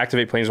you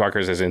activate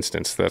Planeswalkers as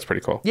instants. That's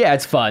pretty cool. Yeah,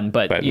 it's fun,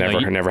 but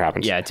never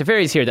happens. Yeah,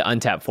 Teferi's here to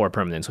untap 4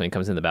 permanents when he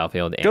comes into the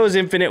battlefield. Goes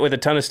infinite with a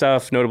ton of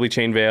stuff, notably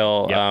Chain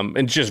Veil, Yep.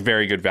 and just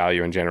very good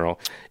value in general.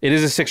 It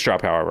is a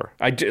 6-drop, however.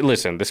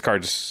 Listen, this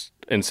card's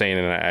insane,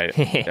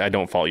 and I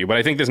don't fault you, but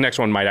I think this next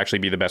one might actually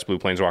be the best blue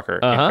Planeswalker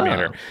in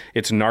Commander.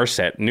 It's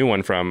Narset, new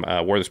one from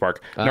War of the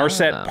Spark.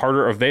 Narset,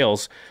 Parter of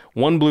Veils,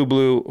 1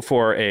 blue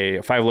for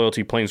a 5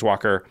 loyalty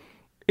Planeswalker.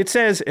 It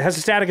says it has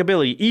a static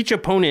ability. Each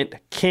opponent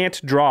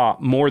can't draw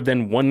more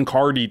than 1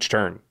 card each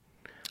turn.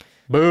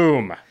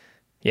 Boom.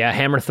 Yeah,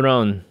 Hammer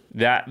Throne.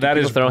 That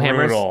is throw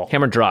brutal.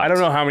 Hammer dropped. I don't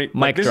know how many.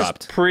 Mike this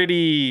dropped.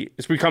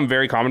 It's become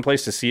very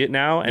commonplace to see it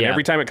now, and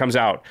every time it comes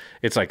out,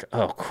 it's like,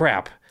 oh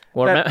crap.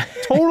 Well, that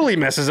totally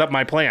messes up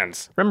my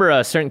plans. Remember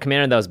a certain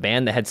commander that was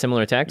banned that had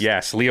similar text?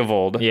 Yes,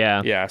 Leovold.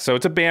 Yeah. So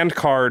it's a banned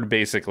card,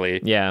 basically.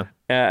 Yeah.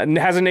 And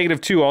it has a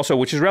 -2 also,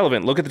 which is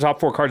relevant. Look at the top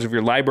 4 cards of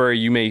your library.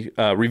 You may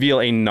reveal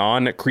a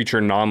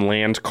non-creature,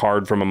 non-land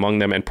card from among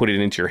them and put it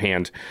into your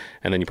hand.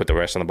 And then you put the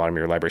rest on the bottom of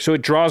your library. So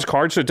it draws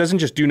cards, so it doesn't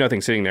just do nothing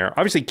sitting there.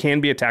 Obviously,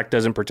 can be attacked,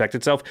 doesn't protect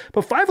itself.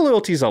 But 5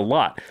 loyalty is a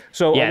lot.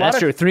 So yeah, that's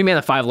true. 3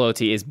 mana, 5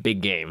 loyalty is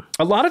big game.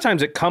 A lot of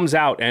times it comes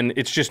out and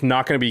it's just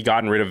not going to be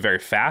gotten rid of very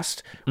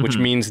fast, which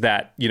means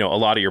that, a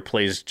lot of your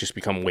plays just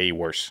become way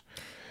worse.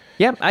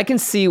 Yep, I can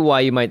see why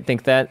you might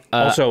think that.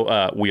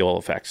 Also, wheel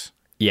effects.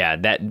 Yeah,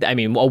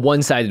 a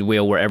one-sided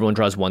wheel where everyone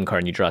draws 1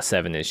 card and you draw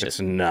 7 is just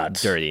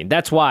nuts. Dirty.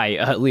 That's why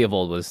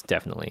Leovold was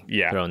definitely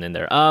thrown in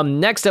there.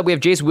 Next up, we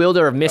have Jace,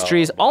 Wielder of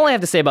Mysteries. All I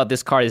have to say about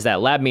this card is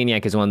that Lab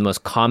Maniac is one of the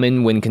most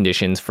common win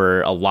conditions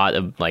for a lot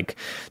of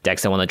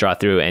decks that want to draw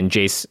through, and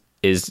Jace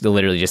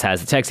literally just has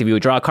the text. If you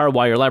draw a card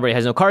while your library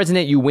has no cards in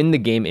it, you win the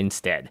game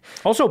instead.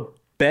 Also,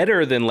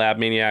 better than Lab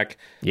Maniac.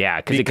 Yeah,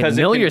 because it can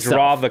mill yourself.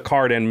 Draw the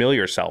card and mill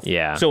yourself.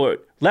 Yeah. So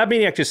Lab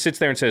Maniac just sits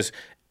there and says,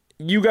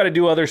 you got to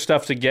do other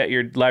stuff to get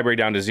your library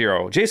down to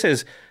 0. Jay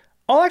says,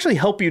 I'll actually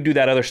help you do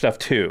that other stuff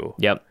too.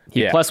 Yep.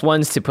 He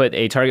 +1s to put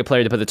a target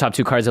player to put the top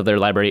 2 cards of their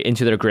library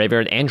into their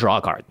graveyard and draw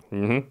a card.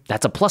 Mm-hmm.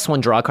 That's a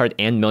 +1 draw card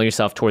and mill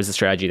yourself towards the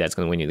strategy that's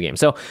going to win you the game.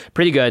 So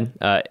pretty good,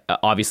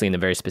 obviously in a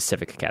very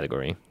specific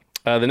category.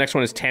 The next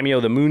one is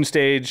Tamiyo, the Moon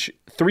Stage.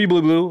 3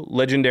 blue,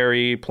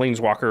 legendary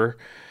Planeswalker.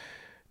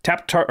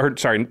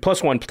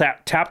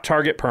 +1, tap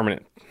target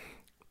permanent.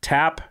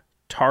 Tap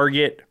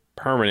target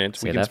permanent.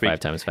 Say that 5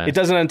 times fast. It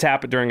doesn't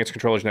untap during its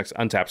controller's next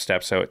untap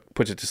step, so it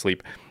puts it to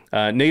sleep.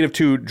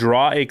 -2,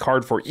 draw a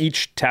card for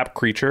each tap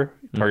creature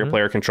target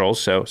player controls,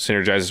 so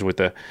synergizes with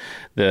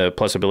the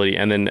plus ability.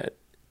 And then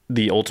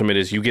the ultimate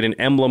is you get an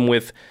emblem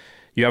with,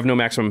 you have no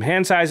maximum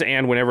hand size,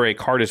 and whenever a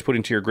card is put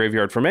into your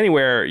graveyard from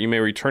anywhere, you may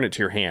return it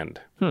to your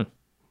hand.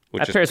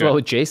 That pairs well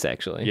with Jace,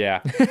 actually. Yeah.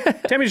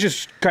 Tammy's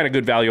just kind of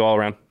good value all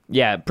around.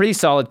 Yeah, pretty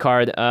solid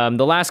card.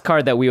 The last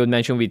card that we would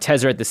mention would be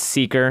Tezzeret the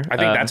Seeker. I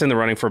think that's in the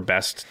running for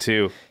best,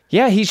 too.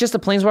 Yeah, he's just a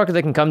Planeswalker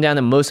that can come down,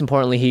 and most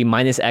importantly, he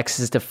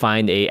 -X's to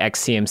find a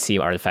XCMC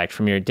artifact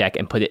from your deck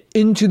and put it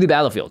into the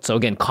battlefield. So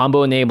again,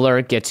 combo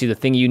enabler gets you the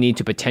thing you need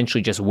to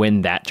potentially just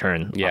win that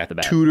turn off the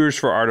bat. Tutors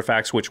for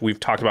artifacts, which we've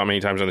talked about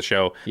many times on the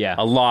show. Yeah.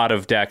 A lot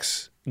of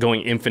decks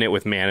going infinite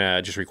with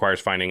mana just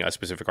requires finding a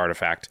specific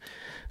artifact.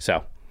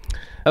 So,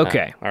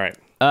 okay. All right.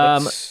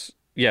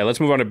 Let's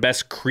move on to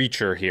best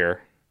creature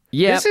here.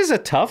 Yeah, this is a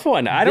tough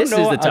one. I don't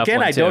know.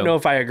 Again, I don't too. know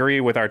if I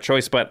agree with our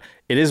choice, but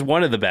it is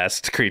one of the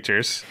best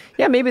creatures.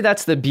 Yeah, maybe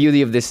that's the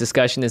beauty of this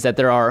discussion, is that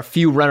there are a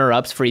few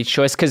runner-ups for each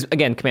choice. Because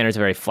again, Commander is a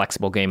very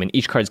flexible game, and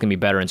each card's going to be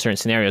better in certain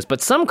scenarios.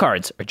 But some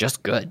cards are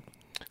just good.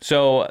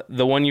 So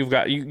the one you've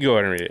got, you go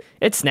ahead and read it.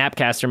 It's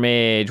Snapcaster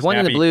Mage. 1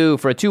 in the blue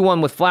for a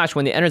 2/1 with flash.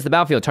 When it enters the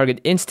battlefield,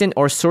 target instant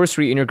or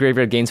sorcery in your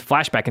graveyard gains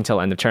flashback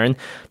until end of turn.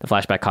 The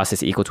flashback cost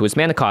is equal to its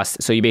mana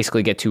cost. So you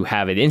basically get to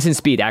have an instant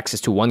speed access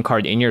to 1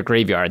 card in your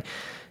graveyard.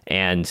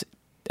 And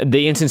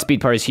the instant speed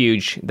part is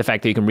huge. The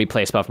fact that you can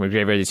replay a spell from your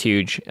graveyard is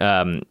huge.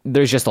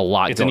 There's just a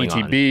lot going on. It's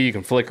an ETB. You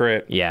can flicker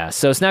it. Yeah.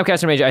 So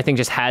Snapcaster Mage, I think,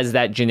 just has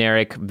that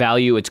generic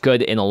value. It's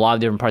good in a lot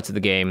of different parts of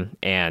the game.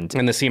 And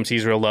the CMC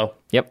is real low.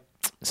 Yep.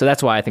 So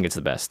that's why I think it's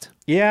the best.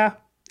 Yeah.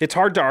 It's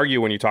hard to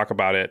argue when you talk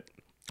about it.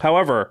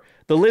 However,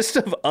 the list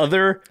of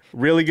other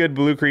really good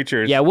blue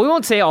creatures. Yeah, we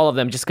won't say all of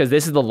them just because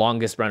this is the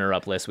longest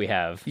runner-up list we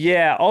have.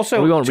 Yeah,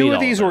 also, we won't 2 read of all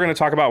these of we're going to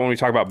talk about when we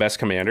talk about best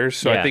commanders,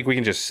 so Yeah. I think we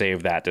can just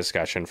save that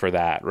discussion for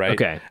that, right?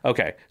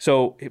 Okay.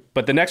 So,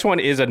 but the next one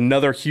is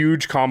another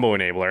huge combo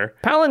enabler.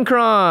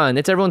 Palancron.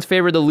 It's everyone's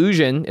favorite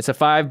illusion. It's a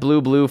 5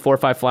 blue,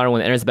 4/5 flyer.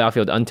 When it enters the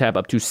battlefield, untap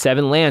up to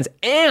 7 lands,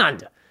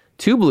 and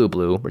 2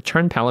 blue,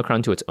 return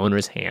Palancron to its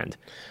owner's hand.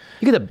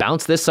 You get to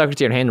bounce this sucker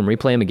to your hand and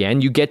replay him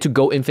again. You get to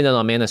go infinite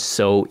on mana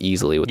so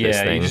easily with this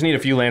thing. Yeah, you just need a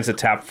few lands that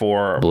tap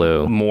for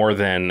blue more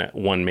than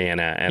 1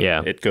 mana, and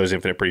it goes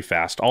infinite pretty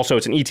fast. Also,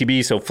 it's an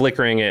ETB, so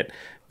flickering it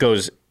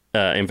goes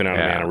infinite on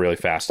mana really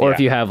fast. Or if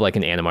you have like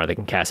an Animar that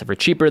can cast it for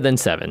cheaper than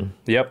 7.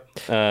 Yep,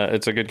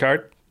 it's a good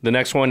card. The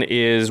next one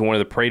is one of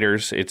the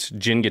Praetors. It's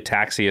Jin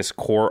Gitaxias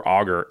Core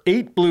Augur.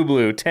 8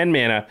 blue, 10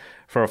 mana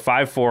for a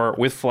 5/4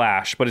 with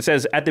flash. But it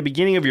says, at the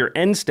beginning of your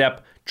end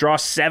step, draw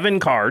 7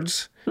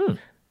 cards.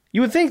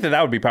 You would think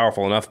that would be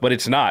powerful enough, but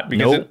it's not,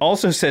 because it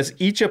also says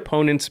each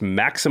opponent's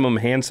maximum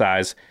hand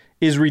size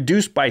is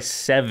reduced by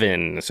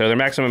 7. So their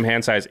maximum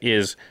hand size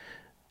is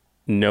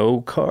no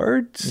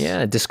cards?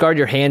 Yeah, discard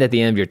your hand at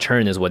the end of your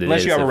turn is what it is.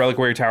 Unless you have a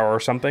Reliquary Tower or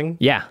something.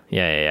 Yeah.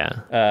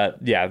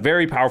 Yeah,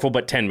 very powerful,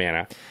 but 10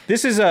 mana.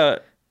 This is a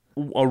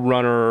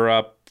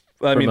runner-up.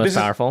 I mean, most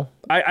powerful?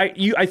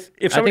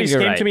 If somebody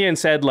came to me and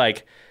said,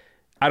 like,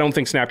 I don't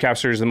think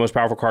Snapcaster is the most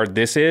powerful card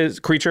this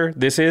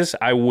is,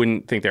 I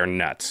wouldn't think they're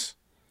nuts.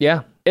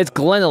 Yeah. It's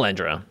Glen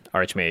Elendra,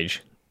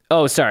 Archmage.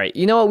 Oh, sorry.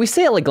 You know what? We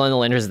say it like Glen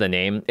Elendra is the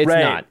name. It's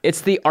not.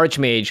 It's the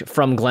Archmage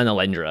from Glen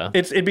Elendra.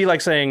 It'd be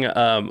like saying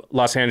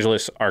Los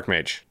Angeles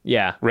Archmage.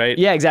 Yeah. Right?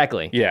 Yeah,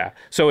 exactly. Yeah.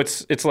 So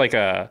it's like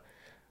a...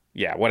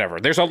 Yeah, whatever.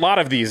 There's a lot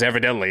of these,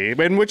 evidently,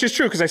 and which is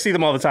true because I see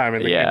them all the time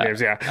in the game games.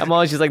 Yeah, I'm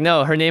always just like,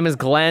 no, her name is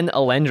Glen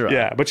Elendra.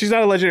 Yeah, but she's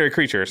not a legendary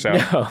creature, so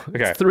no.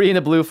 Okay. It's 3 in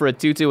a blue for a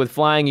 2/2 with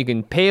flying. You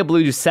can pay a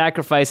blue to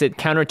sacrifice it,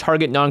 counter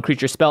target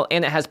non-creature spell,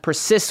 and it has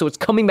persist, so it's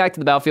coming back to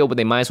the battlefield with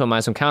a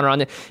 -1/-1 counter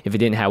on it if it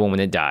didn't have one when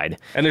it died.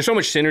 And there's so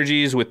much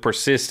synergies with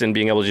persist and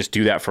being able to just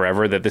do that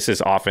forever that this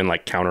is often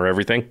like counter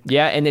everything.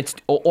 Yeah, and it's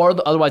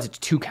otherwise it's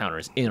 2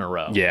 counters in a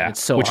row. Yeah,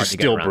 it's so which hard is to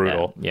still get around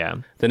brutal. That. Yeah.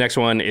 The next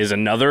one is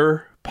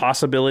another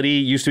possibility.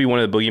 Used to be one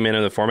of the boogeymen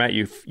of the format.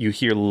 You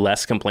hear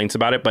less complaints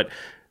about it, but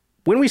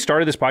when we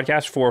started this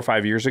podcast 4 or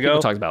 5 years ago,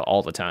 people talked about it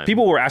all the time.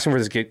 People were asking for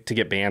this to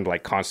get banned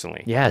like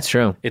constantly. Yeah, it's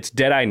true. It's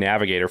Deadeye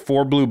Navigator,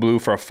 4 blue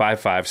for a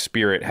 5/5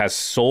 spirit, has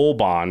Soul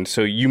Bond,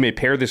 so you may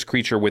pair this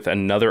creature with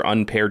another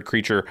unpaired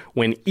creature.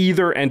 When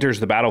either enters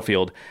the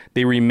battlefield,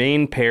 they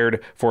remain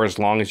paired for as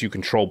long as you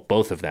control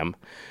both of them.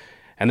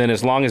 And then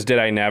as long as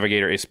Deadeye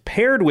Navigator is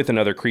paired with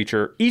another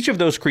creature, each of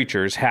those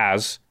creatures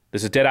has...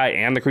 This is Deadeye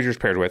and the creature's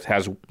paired with,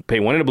 has pay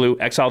 1 in a blue,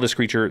 exile this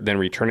creature, then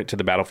return it to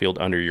the battlefield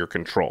under your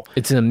control.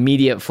 It's an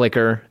immediate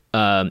flicker.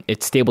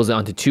 It stables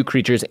onto 2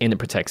 creatures and it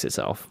protects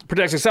itself.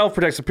 Protects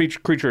the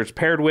creature it's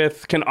paired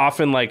with, can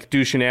often like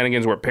do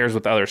shenanigans where it pairs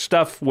with other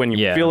stuff when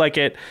you feel like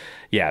it.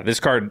 Yeah, this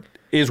card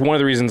is one of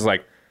the reasons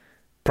like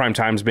Prime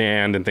Time's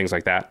banned and things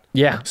like that.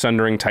 Yeah.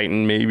 Sundering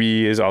Titan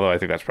maybe is, although I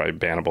think that's probably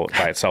bannable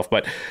by itself.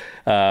 But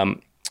all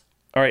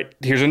right,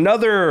 here's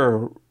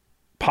another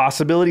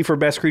possibility for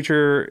best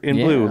creature in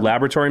blue,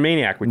 Laboratory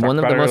Maniac. We talked one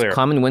of about the most earlier.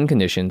 common win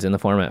conditions in the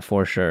format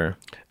for sure.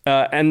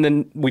 And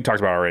then we talked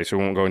about it already, so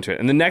we won't go into it.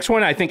 And the next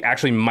one I think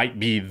actually might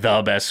be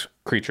the best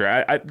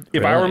creature.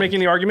 If I were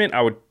making the argument,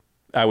 I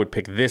would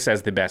pick this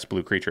as the best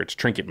blue creature. It's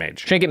Trinket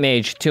Mage. Trinket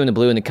Mage, 2 in the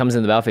blue, and it comes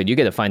in the battlefield. You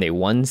get to find a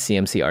 1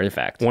 CMC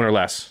artifact. 1 or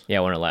less.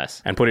 Yeah, 1 or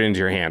less. And put it into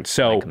your hand.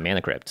 So like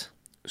Mana Crypt.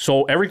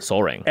 Soul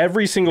Ring.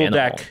 Every single Mana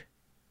deck, Vault.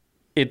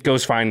 it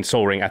goes find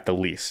Soul Ring at the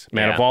least.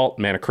 Mana Vault,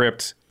 Mana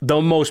Crypt. The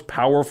most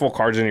powerful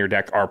cards in your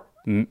deck are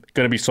going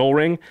to be Soul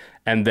Ring,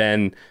 and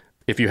then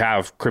if you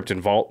have Crypt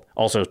and Vault,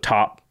 also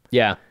top.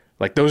 Yeah.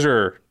 Like those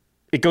are,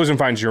 it goes and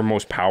finds your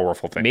most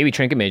powerful thing. Maybe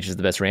Trinket Mage is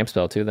the best ramp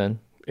spell too then.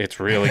 It's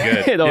really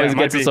good. It always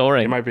gets a Soul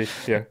Ring. It might be,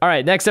 yeah. All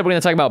right, next up we're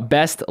going to talk about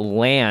best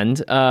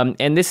land.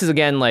 And this is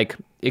again like,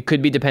 it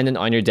could be dependent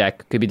on your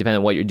deck, could be dependent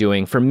on what you're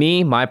doing. For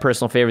me, my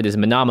personal favorite is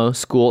Manamo,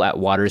 School at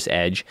Water's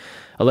Edge.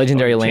 A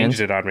legendary land. Changed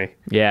it on me.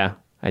 Yeah,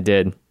 I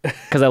did.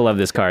 Because I love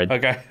this card.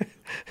 Okay.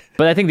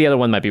 But I think the other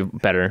one might be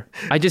better.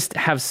 I just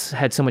have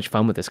had so much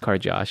fun with this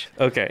card, Josh.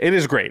 Okay, it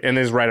is great, and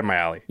it is right up my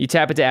alley. You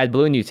tap it to add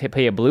blue, and you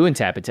pay a blue and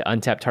tap it to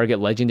untap target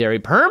legendary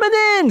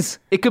permanence.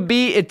 It could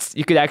be,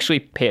 you could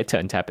actually pay it to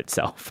untap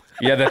itself.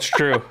 Yeah, that's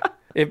true.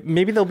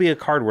 Maybe there'll be a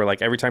card where,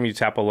 like, every time you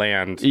tap a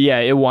land... Yeah,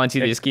 it wants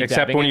you to just keep except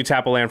tapping when you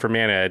tap a land for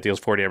mana, it deals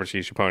 4 damage to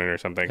each opponent or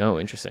something. Oh,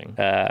 interesting.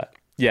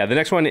 Yeah, the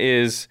next one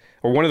is,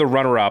 or one of the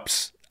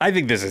runner-ups. I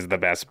think this is the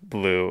best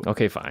blue.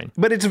 Okay, fine.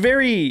 But it's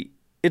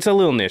a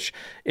little niche.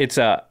 It's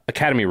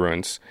Academy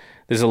Ruins.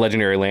 This is a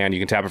legendary land.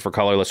 You can tap it for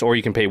colorless, or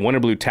you can pay 1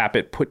 in blue, tap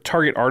it, put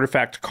target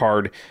artifact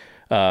card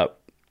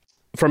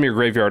from your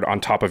graveyard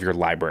on top of your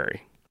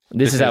library.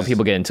 This is how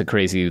people get into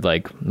crazy,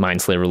 like,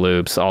 Mindslaver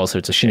loops, all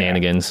sorts of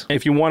shenanigans. Yeah.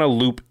 If you want to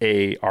loop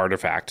a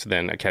artifact,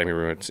 then Academy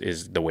Ruins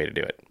is the way to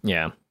do it.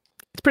 Yeah.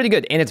 It's pretty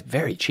good, and it's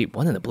very cheap.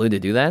 1 in the blue to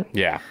do that.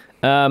 Yeah.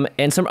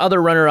 And some other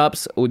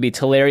runner-ups would be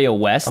Teleria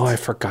West. Oh, I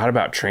forgot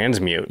about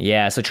Transmute.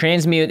 Yeah, so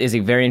Transmute is a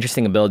very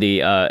interesting ability.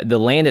 The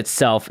land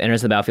itself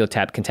enters the battlefield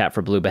can tap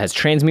for blue, but has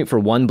Transmute for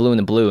 1 blue in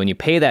the blue, and you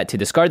pay that to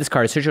discard this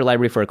card, search your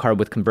library for a card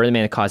with converted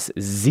mana cost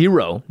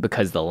 0,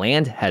 because the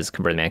land has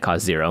converted mana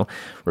cost 0,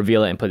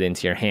 reveal it and put it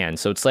into your hand.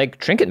 So it's like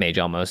Trinket Mage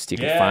almost. You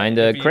can find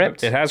a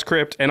Crypt. It has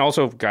Crypt, and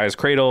also Gaia's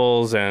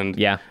Cradles, and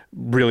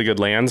really good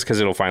lands,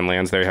 because it'll find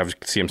lands there have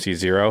CMC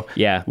 0.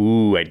 Yeah.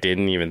 Ooh, I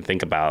didn't even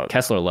think about...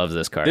 Kessler loves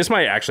this card. This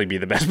might actually be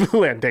the best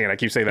blue land. Dang it, I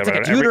keep saying that about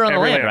like a tutor on the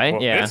every land, right?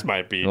 Well, yeah. This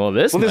might be. Well,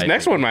 this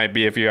next one might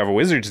be if you have a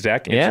Wizards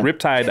deck. It's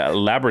Riptide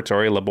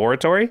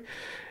Laboratory.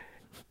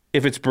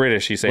 If it's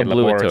British, you say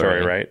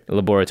laboratory, right?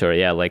 Laboratory,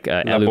 yeah, like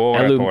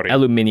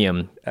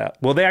aluminium.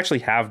 Well, they actually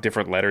have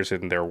different letters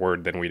in their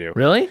word than we do.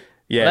 Really?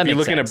 Yeah, well, if you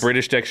look in a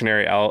British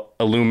dictionary,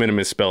 aluminum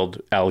is spelled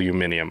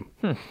aluminium.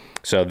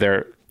 So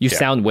they're... You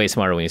sound way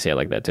smarter when you say it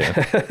like that, too.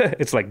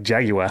 It's like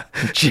Jaguar.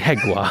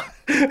 Jaguar.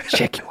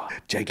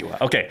 Jaguar.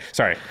 Okay,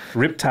 sorry.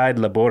 Riptide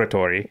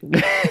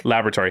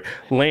Laboratory.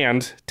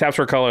 Land, taps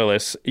for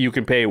colorless. You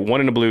can pay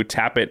 1 in a blue,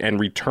 tap it, and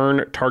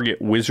return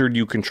target wizard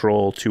you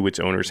control to its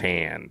owner's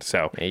hand.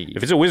 So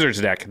if it's a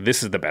wizard's deck,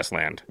 this is the best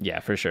land. Yeah,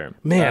 for sure.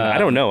 Man, I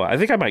don't know. I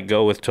think I might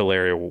go with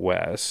Teleria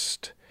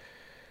West.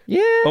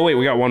 Yeah. Oh, wait,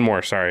 we got one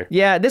more. Sorry.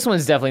 Yeah, this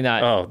one's definitely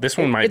not. Oh, this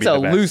one might be the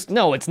the best. Loose.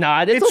 No, it's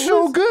not. It's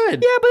so loose,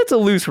 good. Yeah, but it's a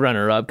loose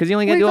runner-up because you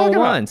only got to do it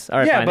once. All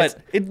right, yeah, fine.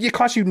 but it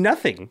costs you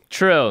nothing.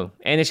 True.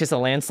 And it's just a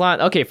land slot?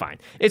 Okay, fine.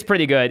 It's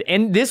pretty good.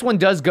 And this one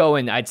does go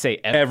in, I'd say,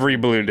 Every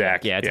blue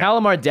deck. Yeah, it's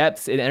Halimar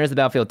Depths. It enters the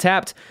battlefield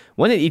tapped.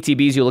 When it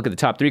ETBs, you look at the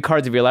top 3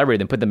 cards of your library,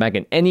 then put them back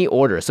in any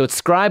order. So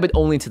it's scry, but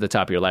only to the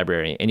top of your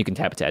library, and you can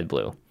tap it to add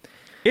blue.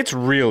 It's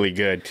really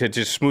good to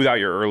just smooth out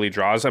your early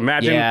draws.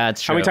 Imagine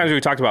how many times have we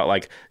talked about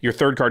like your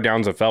third card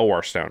down's a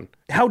Felwar Stone.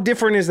 How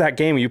different is that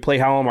game when you play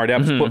Halimar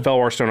Depths, put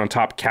Felwar Stone on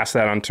top, cast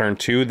that on turn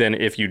 2, than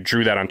if you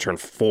drew that on turn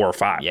 4 or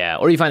 5? Yeah,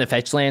 or you find a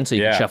fetch land so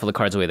you can shuffle the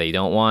cards away that you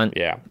don't want.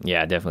 Yeah.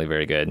 Yeah, definitely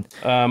very good.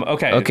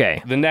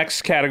 Okay. The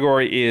next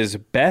category is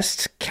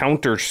Best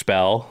Counter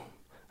Spell.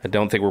 I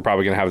don't think we're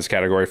probably going to have this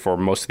category for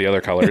most of the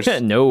other colors.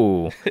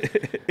 No.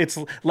 It's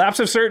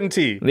Lapse of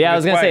Certainty. Yeah, I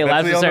was going to say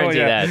Lapse of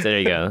Certainty. There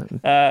you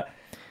go.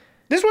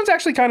 This one's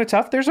actually kind of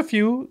tough. There's a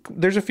few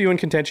in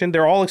contention.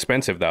 They're all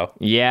expensive, though.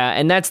 Yeah,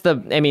 and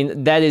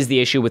that is the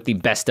issue with the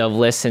best of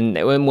lists. And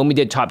when we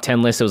did top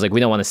 10 lists, it was like, we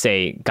don't want to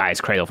say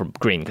Gaia's Cradle for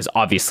green, because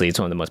obviously it's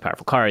one of the most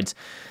powerful cards.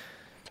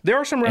 There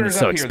are some runners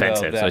up here, though,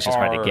 expensive, so it's just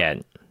hard to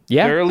get.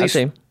 Yeah, there are at least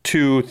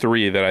 2,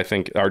 3 that I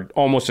think are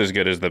almost as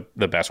good as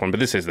the best one, but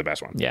this is the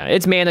best one. Yeah,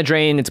 it's mana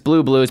drain, it's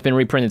blue. It's been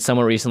reprinted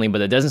somewhat recently,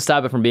 but it doesn't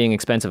stop it from being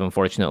expensive,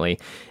 unfortunately.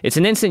 It's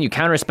an instant, you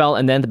counter a spell,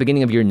 and then at the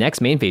beginning of your next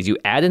main phase, you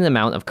add an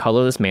amount of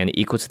colorless mana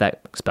equal to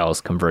that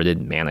spell's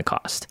converted mana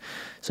cost.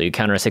 So you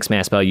counter a 6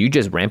 mana spell, you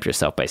just ramp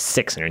yourself by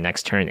 6 on your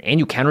next turn, and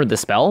you countered the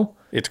spell?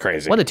 It's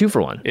crazy. What a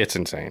 2-for-1. It's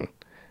insane.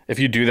 If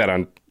you do that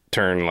on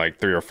turn like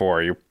 3 or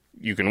 4,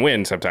 you can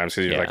win sometimes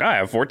because you're like, I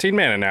have 14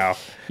 mana now.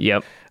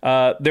 Yep.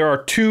 There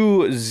are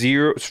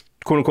 2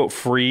 quote-unquote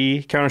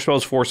free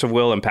counterspells, Force of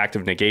Will and Pact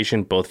of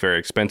Negation, both very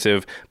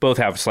expensive. Both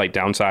have slight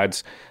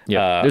downsides.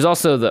 Yeah. There's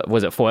also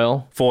was it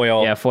Foil?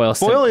 Foil. Yeah, Foil.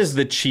 Foil is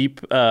the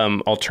cheap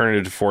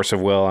alternative to Force of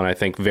Will, and I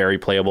think very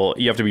playable.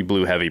 You have to be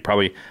blue heavy,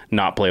 probably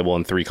not playable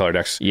in 3 color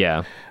decks.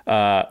 Yeah.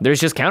 There's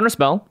just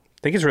counterspell.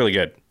 I think it's really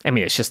good. I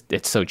mean,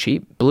 it's so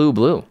cheap.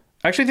 Blue.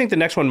 I actually think the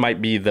next one might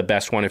be the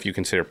best one if you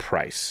consider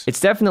price. It's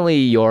definitely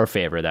your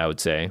favorite, I would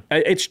say.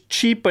 It's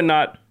cheap, but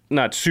not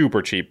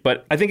super cheap.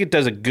 But I think it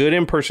does a good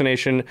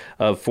impersonation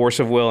of Force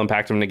of Will and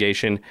Pact of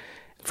Negation.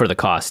 For the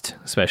cost,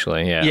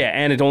 especially, yeah. Yeah,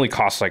 and it only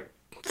costs like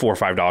 $4 or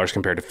 $5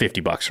 compared to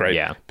 $50, right?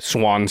 Yeah.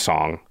 Swan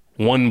Song,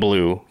 1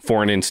 blue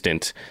for an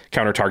instant,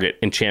 counter target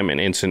enchantment,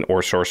 instant,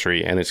 or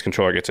sorcery, and its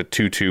controller gets a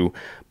 2/2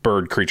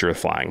 bird creature with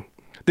flying.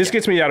 This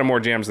gets me out of more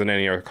jams than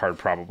any other card,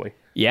 probably.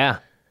 Yeah.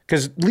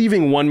 Because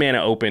leaving 1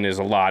 mana open is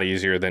a lot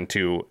easier than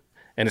 2,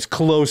 and it's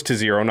close to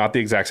 0. Not the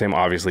exact same,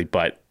 obviously,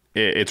 but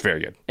it's very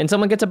good. And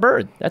someone gets a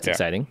bird. That's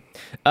exciting.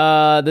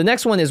 The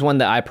next one is one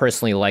that I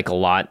personally like a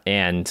lot,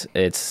 and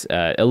it's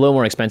a little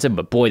more expensive,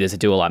 but boy, does it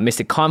do a lot.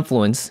 Mystic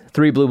Confluence,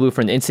 3 blue for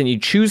an instant. You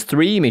choose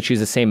 3. You may choose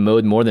the same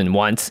mode more than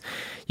once.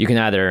 You can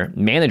either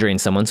mana drain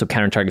someone, so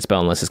counter target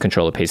spell unless its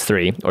controller pays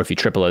 3, or if you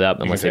triple it up,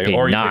 unless they pay 9.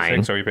 Or you pay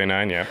 6, or you pay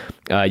 9,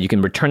 yeah. You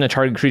can return a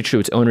target creature to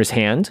its owner's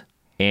hand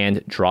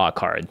and draw a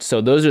card. So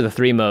those are the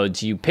 3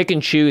 modes. You pick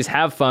and choose,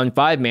 have fun,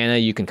 5 mana,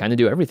 you can kind of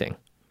do everything.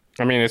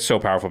 I mean, it's so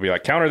powerful. Be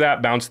like, counter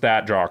that, bounce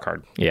that, draw a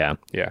card. Yeah.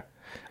 Yeah.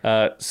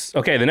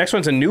 Okay, the next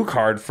one's a new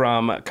card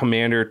from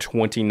Commander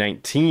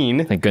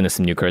 2019. Thank goodness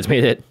some new cards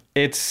made it.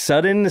 It's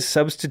Sudden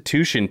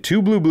Substitution.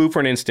 2 blue for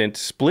an instant,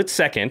 split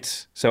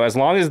second. So as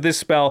long as this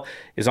spell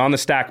is on the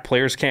stack,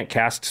 players can't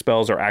cast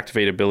spells or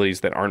activate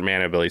abilities that aren't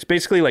mana abilities.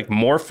 Basically, like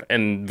Morph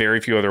and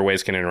very few other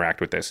ways can interact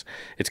with this.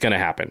 It's going to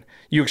happen.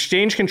 You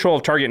exchange control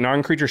of target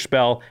non-creature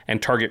spell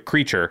and target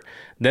creature.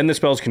 Then the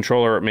spell's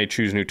controller may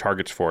choose new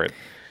targets for it.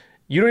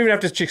 You don't even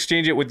have to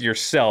exchange it with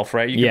yourself,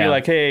 right? You can be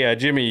like, hey,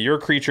 Jimmy, your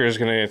creature is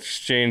going to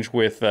exchange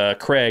with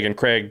Craig, and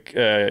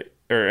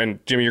and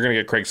Jimmy, you're going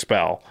to get Craig's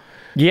spell.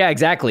 Yeah,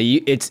 exactly.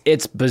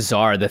 It's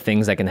bizarre the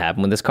things that can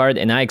happen with this card,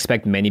 and I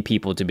expect many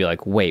people to be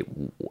like, wait,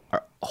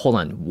 hold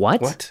on,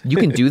 what? You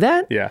can do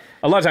that? Yeah.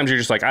 A lot of times you're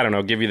just like, I don't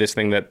know, give you this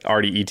thing that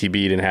already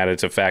ETB'd and had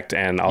its effect,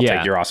 and I'll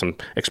take your awesome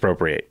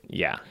Expropriate.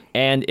 Yeah.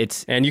 And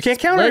you can't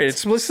counter it. It's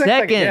split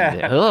second.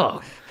 Yeah.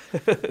 Ugh.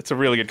 It's a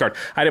really good card.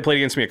 I had it played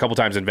against me a couple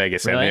times in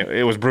Vegas, really? and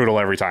it was brutal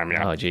every time.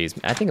 Yeah. Oh, geez.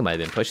 I think it might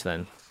have been pushed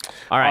then.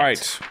 All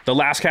right. The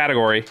last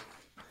category.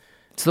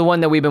 It's the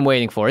one that we've been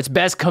waiting for. It's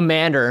Best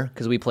Commander,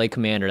 because we play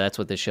Commander. That's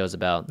what this show's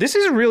about. This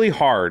is really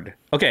hard.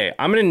 Okay,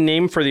 I'm going to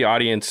name for the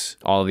audience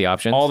all of the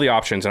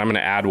options. And I'm going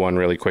to add one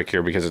really quick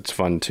here because it's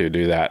fun to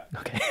do that.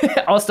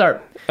 Okay. I'll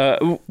start.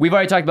 We've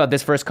already talked about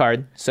this first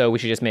card, so we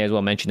should just may as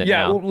well mention it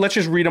now. Yeah, well, let's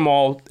just read them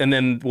all, and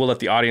then we'll let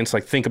the audience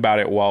think about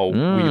it while we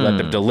let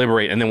them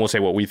deliberate, and then we'll say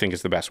what we think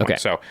is the best one.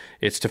 So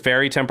it's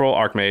Teferi, Temporal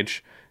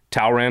Archmage,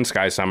 Talran,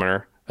 Sky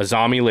Summoner,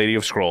 Azami, Lady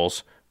of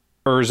Scrolls,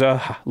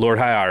 Urza, Lord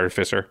High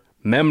Artificer,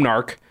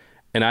 Memnarch,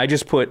 and I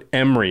just put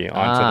Emery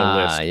onto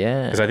the list.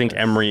 Yeah. Because I think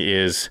Emery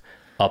is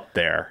up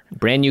there.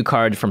 Brand new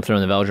card from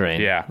Throne of Eldraine.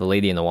 Yeah. The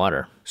Lady in the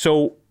Water.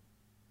 So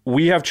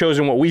we have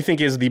chosen what we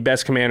think is the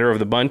best commander of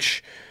the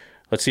bunch.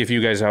 Let's see if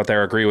you guys out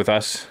there agree with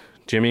us.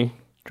 Jimmy?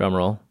 Drum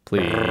roll,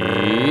 please.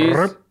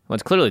 Well,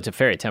 it's clearly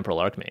Teferi Temporal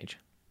Archmage.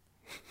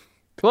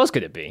 Who else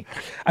could it be?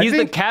 He's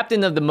the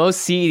captain of the most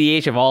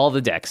CEDH of all the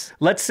decks.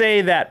 Let's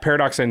say that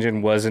Paradox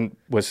Engine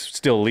was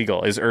still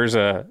legal. Is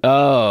Urza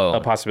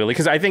a possibility?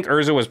 Because I think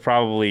Urza was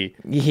probably...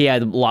 He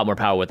had a lot more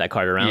power with that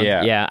card around.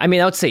 Yeah. I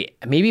mean, I would say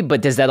maybe,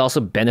 but does that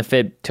also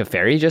benefit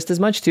Teferi just as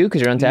much too?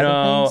 Because you're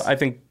untapping things? I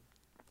think...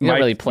 My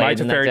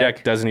Teferi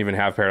deck doesn't even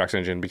have Paradox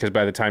Engine because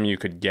by the time you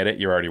could get it,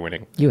 you're already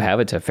winning. You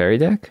have a Teferi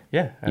deck?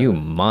 Yeah. You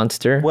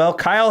monster. Well,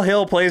 Kyle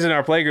Hill plays in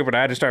our playgroup, and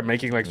I had to start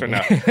making like... No,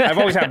 I've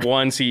always had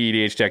one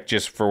CEDH deck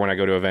just for when I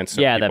go to events.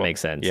 Yeah, that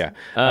makes sense. Yeah.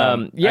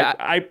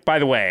 I by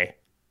the way,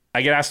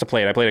 I get asked to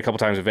play it. I played it a couple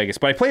times in Vegas,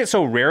 but I play it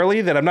so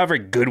rarely that I'm not very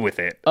good with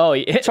it. Oh,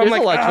 so I'm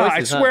like, a lot of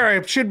choices, I swear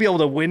I should be able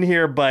to win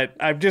here, but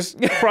I'm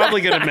just probably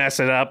going to mess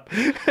it up.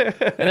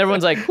 And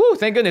everyone's like, whew,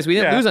 thank goodness we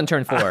didn't lose on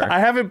turn 4. I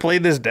haven't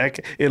played this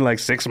deck in like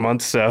 6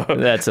 months, so...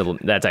 That's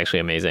actually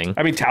amazing.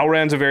 I mean,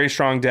 Talrand's a very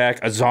strong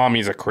deck.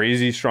 Azami's a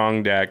crazy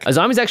strong deck.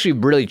 Azami's actually a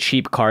really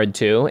cheap card,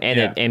 too,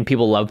 and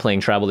people love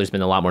playing Travel. There's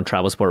been a lot more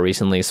Travel support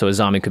recently, so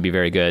Azami could be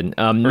very good.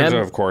 Urza,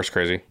 of course,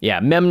 crazy.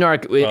 Yeah,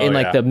 Memnarch in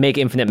the make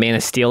infinite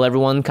mana steal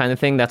everyone kind of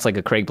thing. That's like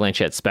a Craig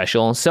Blanchett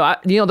special. So,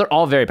 they're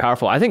all very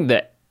powerful. I think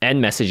the end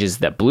message is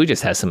that Blue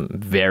just has some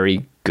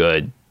very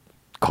good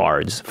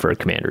cards for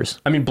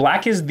commanders. I mean,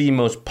 Black is the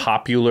most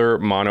popular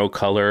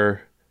monocolor,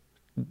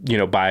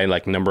 by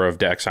like number of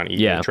decks on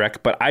each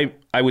Trek. But I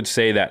would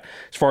say that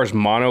as far as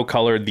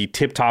monocolor, the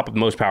tip top of the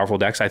most powerful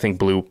decks, I think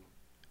Blue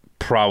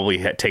probably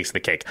takes the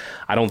cake.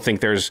 I don't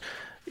think there's,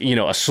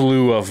 a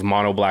slew of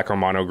mono black or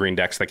mono green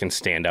decks that can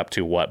stand up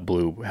to what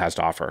Blue has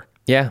to offer.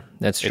 Yeah,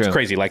 that's true. It's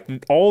crazy. Like,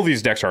 all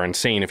these decks are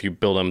insane if you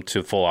build them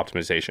to full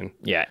optimization.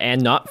 Yeah,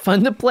 and not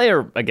fun to play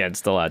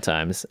against a lot of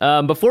times.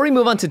 Before we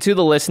move on to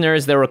the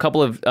listeners, there were a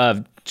couple of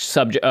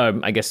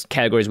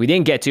categories we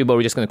didn't get to, but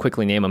we're just going to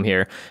quickly name them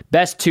here.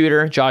 Best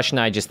tutor, Josh and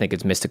I just think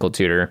it's Mystical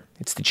Tutor.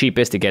 It's the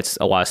cheapest. It gets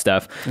a lot of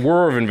stuff.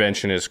 War of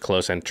Invention is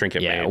close, and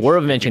Trinket Mage. Yeah, War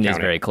of Invention is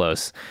very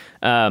close.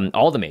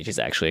 All the mages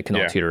actually can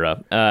all tutor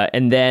up.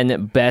 And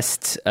then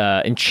best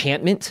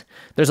enchantment.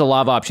 There's a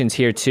lot of options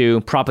here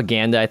too.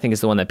 Propaganda, I think,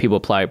 is the one that people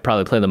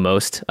probably play the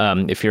most.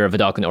 If you're a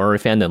Vedalken Orrery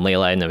fan, then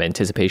Leyline of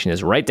Anticipation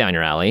is right down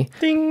your alley.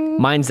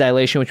 Ding! Mind's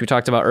Dilation, which we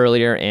talked about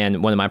earlier,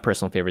 and one of my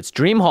personal favorites,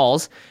 Dream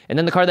Halls. And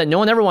then the card that no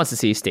one ever wants to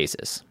see,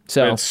 Stasis.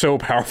 So it's so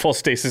powerful.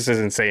 Stasis is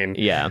insane.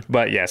 Yeah.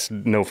 But yes,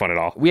 no fun at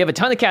all. We have a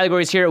ton of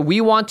categories here.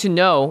 We want to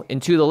know,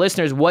 and to the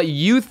listeners, what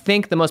you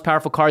think the most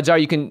powerful cards are.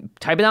 You can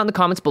type it out in the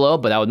comments below,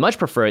 but I would much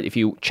prefer it if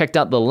you checked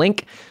out the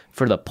link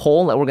for the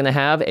poll that we're going to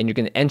have, and you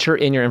can enter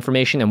in your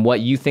information and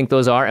what you think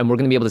those are, and we're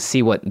going to be able to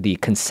see what the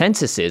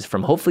consensus is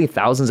from hopefully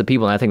thousands of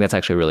people, and I think that's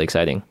actually really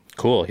exciting.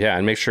 Cool, yeah,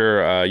 and make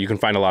sure you can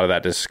find a lot of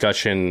that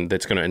discussion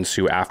that's going to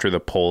ensue after the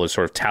poll is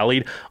sort of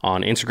tallied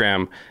on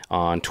Instagram,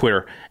 on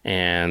Twitter,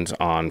 and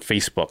on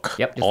Facebook.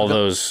 Yep, all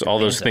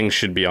those things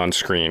should be on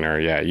screen,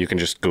 or you can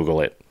just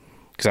Google it.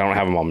 Because I don't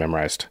have them all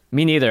memorized.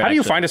 Me neither. How do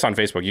you find us on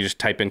Facebook? You just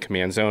type in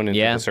Command Zone into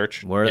the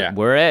search?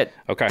 We're it.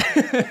 Okay.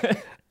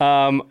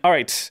 All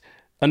right.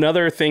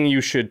 Another thing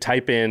you should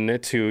type in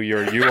to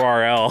your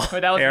URL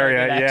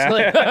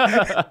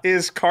area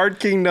is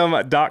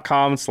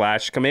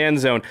cardkingdom.com/command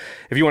zone.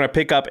 If you want to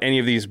pick up any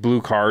of these blue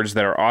cards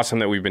that are awesome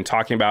that we've been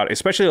talking about,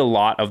 especially a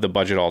lot of the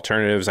budget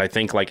alternatives, I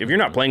think, like if you're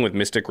not playing with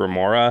Mystic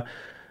Remora,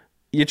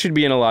 it should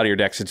be in a lot of your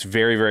decks. It's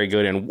very, very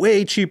good and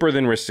way cheaper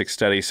than Rhystic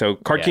Study. So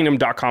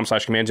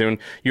cardkingdom.com/command zone.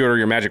 You order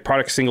your Magic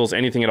product singles,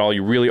 anything at all.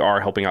 You really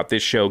are helping out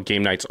this show,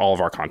 game nights, all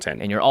of our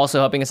content. And you're also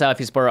helping us out if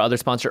you support our other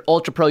sponsor,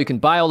 Ultra Pro. You can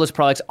buy all those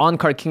products on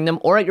Card Kingdom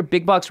or at your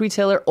big box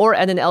retailer or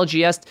at an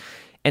LGS.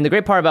 And the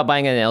great part about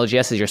buying at an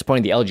LGS is you're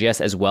supporting the LGS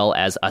as well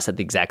as us at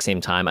the exact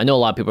same time. I know a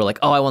lot of people are like,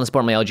 I want to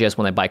support my LGS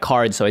when I buy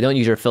cards, so I don't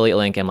use your affiliate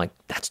link. I'm like,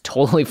 that's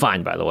totally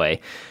fine, by the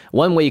way.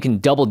 One way you can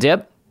double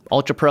dip,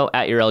 Ultra Pro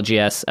at your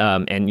LGS,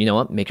 and you know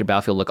what? Make your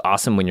battlefield look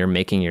awesome when you're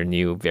making your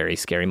new, very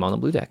scary mono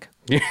blue deck.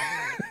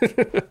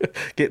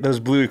 Get those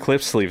blue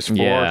Eclipse sleeves for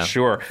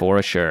sure.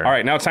 For sure. All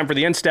right, now it's time for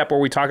the end step where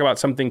we talk about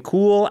something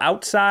cool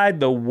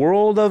outside the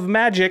world of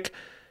Magic.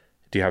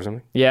 Do you have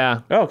something?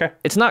 Yeah. Oh, okay.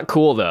 It's not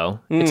cool, though.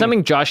 It's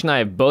something Josh and I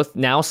have both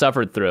now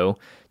suffered through.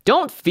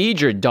 Don't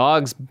feed your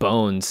dogs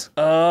bones.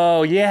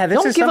 Oh, yeah.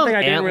 This is something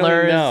I didn't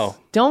really know.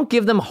 Don't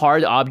give them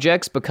hard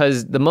objects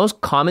because the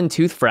most common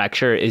tooth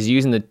fracture is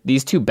using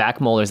these two back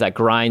molars that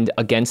grind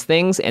against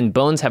things, and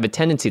bones have a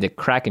tendency to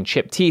crack and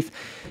chip teeth.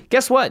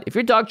 Guess what? If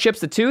your dog chips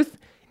the tooth,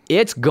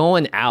 it's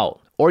going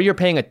out. Or you're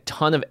paying a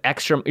ton of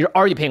extra. You're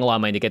already paying a lot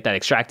of money to get that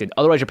extracted.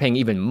 Otherwise, you're paying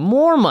even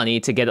more money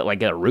to get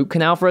a root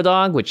canal for a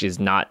dog, which is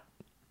not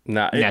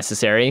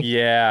necessary.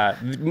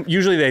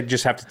 Usually they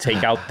just have to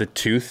take out the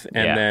tooth,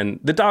 and then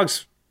the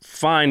dog's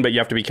fine, but you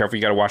have to be careful.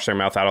 You got to wash their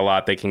mouth out a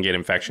lot. They can get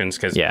infections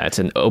because it's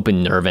an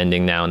open nerve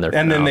ending now in their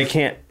mouth. Then they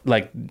can't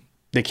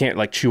they can't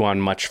like chew on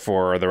much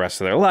for the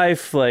rest of their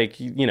life. Like,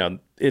 you know,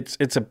 it's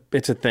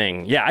a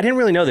thing. Yeah, I didn't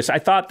really know this. I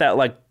thought that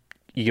like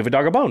you give a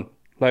dog a bone.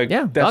 Like,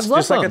 that's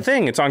just like a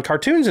thing. It's on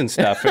cartoons and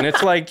stuff. And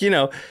it's like, you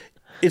know,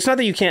 it's not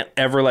that you can't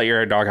ever let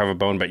your dog have a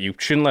bone, but you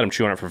shouldn't let them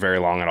chew on it for very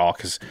long at all.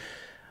 Because,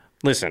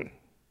 listen,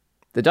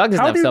 the dog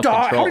doesn't have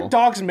self-control. How do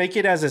dogs make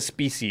it as a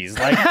species?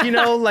 Like, you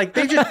know, like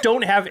they just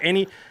don't have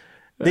any,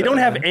 they don't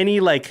have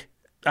any like,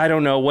 I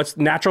don't know, what's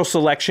natural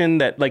selection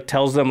that like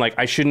tells them like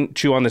I shouldn't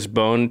chew on this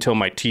bone till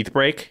my teeth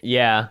break.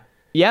 Yeah.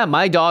 Yeah,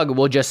 my dog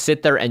will just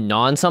sit there and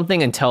gnaw on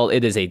something until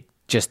it is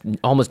just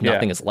almost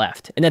nothing is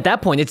left. And at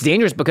that point, it's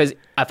dangerous because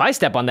if I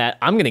step on that,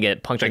 I'm going to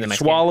get punctured in my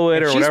swallow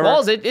skin. it or if whatever. She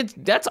swallows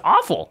it, that's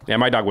awful. Yeah,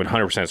 my dog would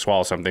 100%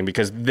 swallow something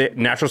because the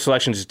natural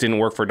selection just didn't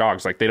work for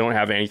dogs. Like, they don't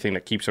have anything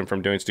that keeps them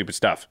from doing stupid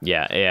stuff.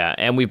 Yeah.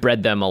 And we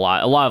bred them a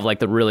lot. A lot of, like,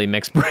 the really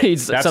mixed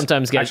breeds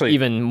sometimes get actually,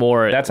 even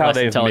more less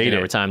intelligent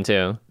over time,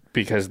 too.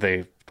 Because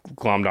they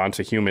glommed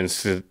onto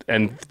humans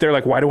and they're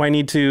like, why do I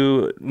need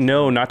to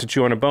know not to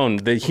chew on a bone?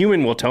 The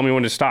human will tell me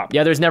when to stop.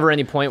 Yeah, there's never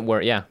any point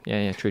where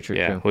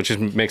true. Which just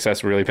makes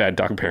us really bad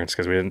dog parents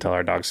because we didn't tell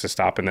our dogs to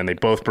stop and then they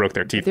both broke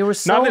their teeth. They were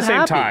so not at the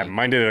happy. same time.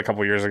 Mine did it a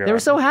couple years ago. They were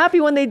so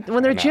happy when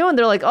they're chewing.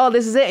 They're like, oh,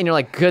 this is it. And you're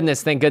like,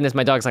 thank goodness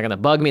my dog's not going to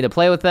bug me to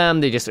play with them.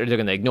 They're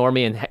going to ignore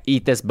me and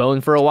eat this bone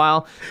for a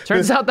while.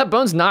 Turns out that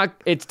bone's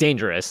it's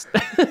dangerous.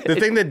 The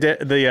thing that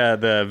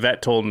the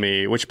vet told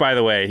me, which by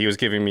the way, he was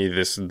giving me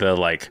the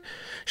like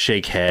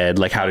shake head,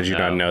 like, how did you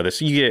not know this?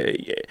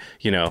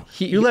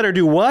 You let her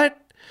do what?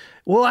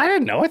 Well, I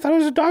didn't know. I thought it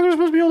was a dog was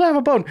supposed to be able to have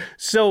a bone.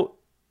 So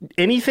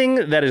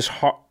anything that is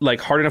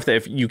hard enough that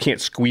if you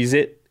can't squeeze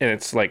it and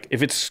it's like,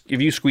 if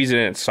you squeeze it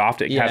and it's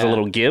soft, it has a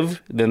little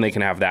give, then they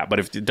can have that. But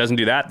if it doesn't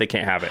do that, they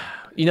can't have it.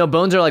 You know,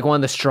 bones are like one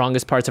of the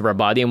strongest parts of our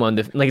body, and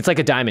it's like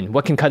a diamond.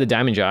 What can cut a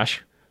diamond,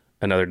 Josh?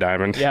 Another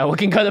diamond. Yeah, what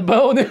can cut a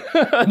bone?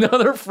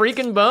 Another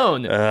freaking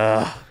bone.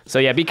 So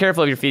yeah, be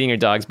careful if you're feeding your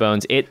dogs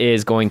bones. It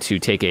is going to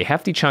take a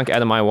hefty chunk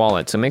out of my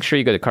wallet. So make sure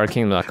you go to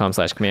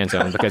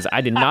cardkingdom.com/command-zone because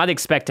I did not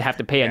expect to have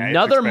to pay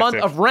another month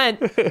of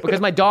rent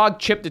because my dog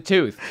chipped a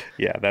tooth.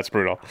 Yeah, that's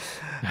brutal.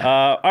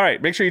 All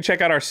right, make sure you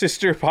check out our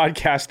sister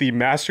podcast, The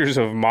Masters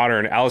of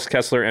Modern. Alice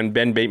Kessler and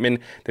Ben Bateman.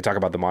 They talk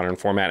about the modern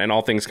format and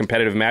all things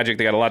competitive Magic.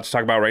 They got a lot to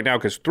talk about right now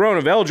because Throne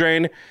of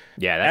Eldraine,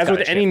 as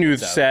with any new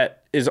set,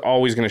 is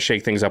always going to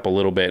shake things up a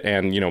little bit,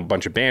 and a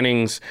bunch of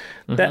bannings.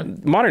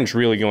 That Modern's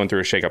really going through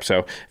a shakeup.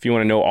 So if you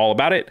want to know all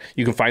about it,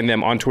 you can find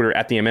them on Twitter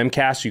at the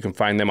MMCast. You can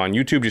find them on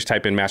YouTube. Just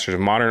type in Masters of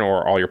Modern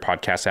or all your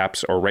podcast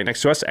apps, or right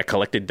next to us at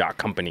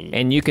collected.company.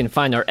 And you can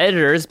find our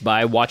editors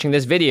by watching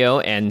this video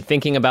and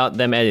thinking about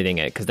them editing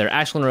it, because they're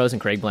Ashlyn Rose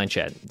and Craig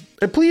Blanchett.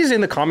 Please,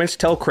 in the comments,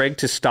 tell Craig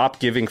to stop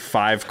giving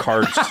 5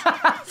 cards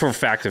for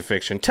fact and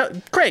fiction.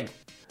 Craig,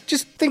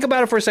 just think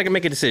about it for a second,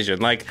 make a decision.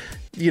 Like,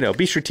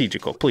 be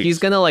strategical, please. He's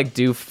going to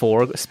do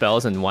 4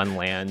 spells in 1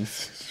 land.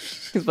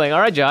 He's like, all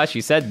right, Josh,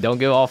 you said don't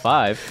give all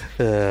 5.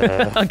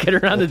 I'll get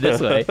around it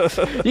this way.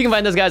 You can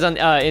find those guys on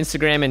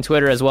Instagram and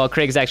Twitter as well.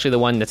 Craig's actually the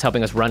one that's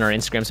helping us run our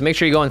Instagram, so make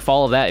sure you go and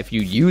follow that if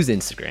you use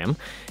Instagram.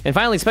 And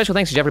finally, special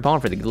thanks to Jeffrey Palmer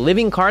for the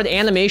living card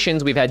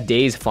animations. We've had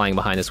days flying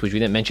behind us, which we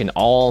didn't mention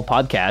all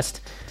podcast,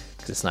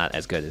 because it's not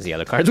as good as the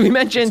other cards we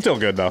mentioned. It's still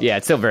good, though. Yeah,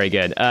 it's still very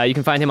good. You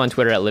can find him on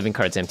Twitter at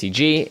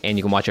livingcardsmtg, and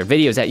you can watch our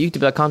videos at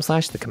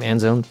youtube.com/the Command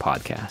Zone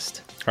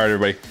Podcast. All right,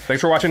 everybody. Thanks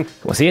for watching.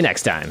 We'll see you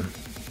next time.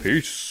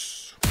 Peace.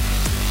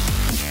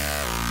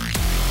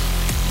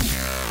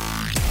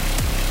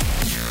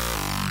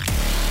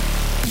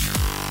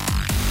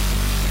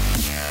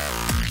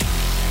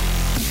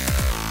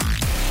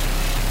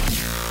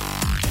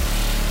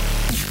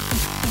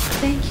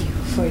 Thank you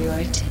for your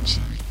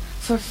attention.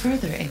 For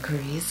further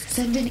inquiries,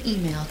 send an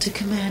email to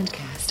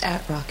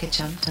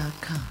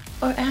commandcast@rocketjump.com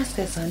or ask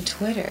us on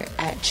Twitter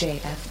at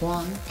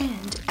JFWong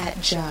and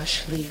at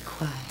Josh Lee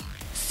Kwai.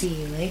 See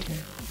you later,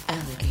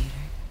 alligator.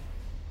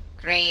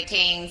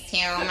 Greetings,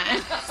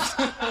 humans.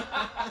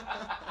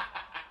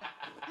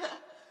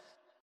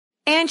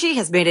 Angie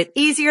has made it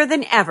easier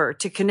than ever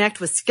to connect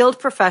with skilled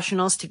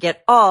professionals to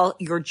get all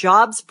your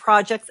jobs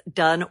projects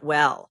done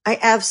well. I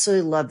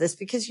absolutely love this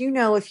because,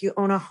 if you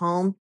own a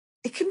home,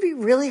 it can be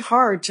really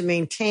hard to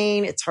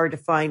maintain. It's hard to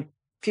find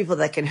people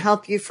that can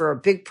help you for a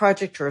big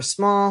project or a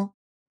small.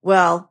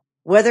 Well,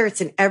 whether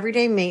it's in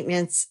everyday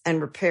maintenance and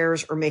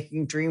repairs or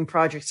making dream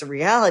projects a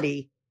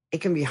reality,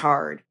 it can be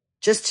hard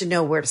just to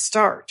know where to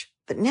start.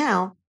 But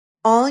now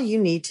all you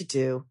need to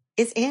do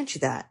is Angie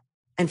that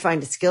and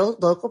find a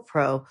skilled local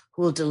pro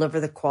who will deliver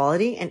the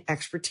quality and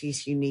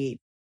expertise you need.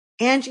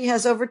 Angie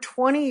has over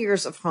 20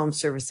 years of home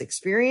service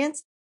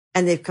experience,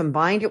 and they've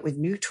combined it with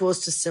new tools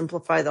to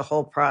simplify the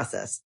whole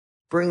process.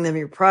 Bring them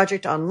your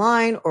project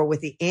online or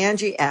with the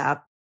Angie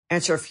app,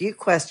 answer a few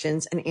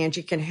questions, and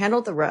Angie can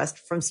handle the rest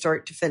from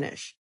start to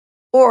finish.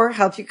 Or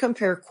help you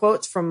compare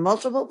quotes from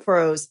multiple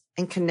pros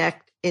and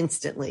connect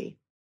instantly,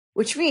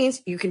 which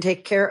means you can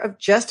take care of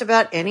just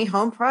about any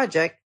home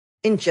project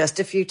in just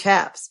a few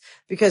taps.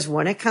 Because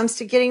when it comes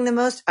to getting the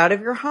most out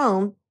of your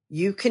home,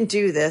 you can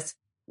do this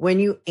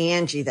when you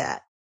Angie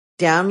that.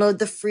 Download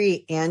the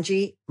free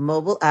Angie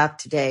mobile app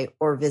today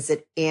or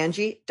visit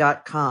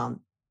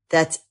Angie.com.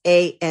 That's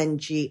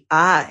ANGI.com.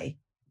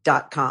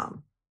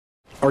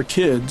 Our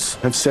kids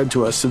have said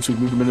to us since we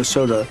moved to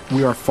Minnesota,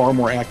 we are far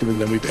more active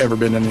than we've ever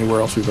been anywhere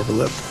else we've ever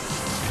lived.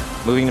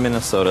 Moving to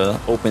Minnesota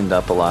opened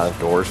up a lot of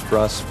doors for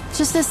us.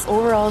 Just this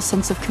overall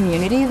sense of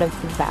community, the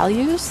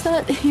values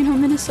that,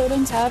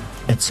 Minnesotans have.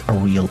 It's a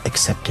real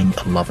accepting,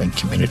 loving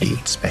community,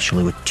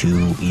 especially with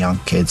 2 young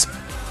kids.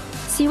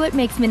 See what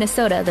makes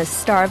Minnesota the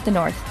star of the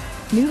North.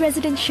 New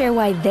residents share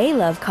why they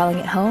love calling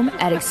it home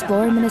at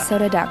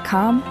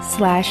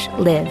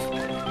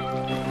exploreminnesota.com/live.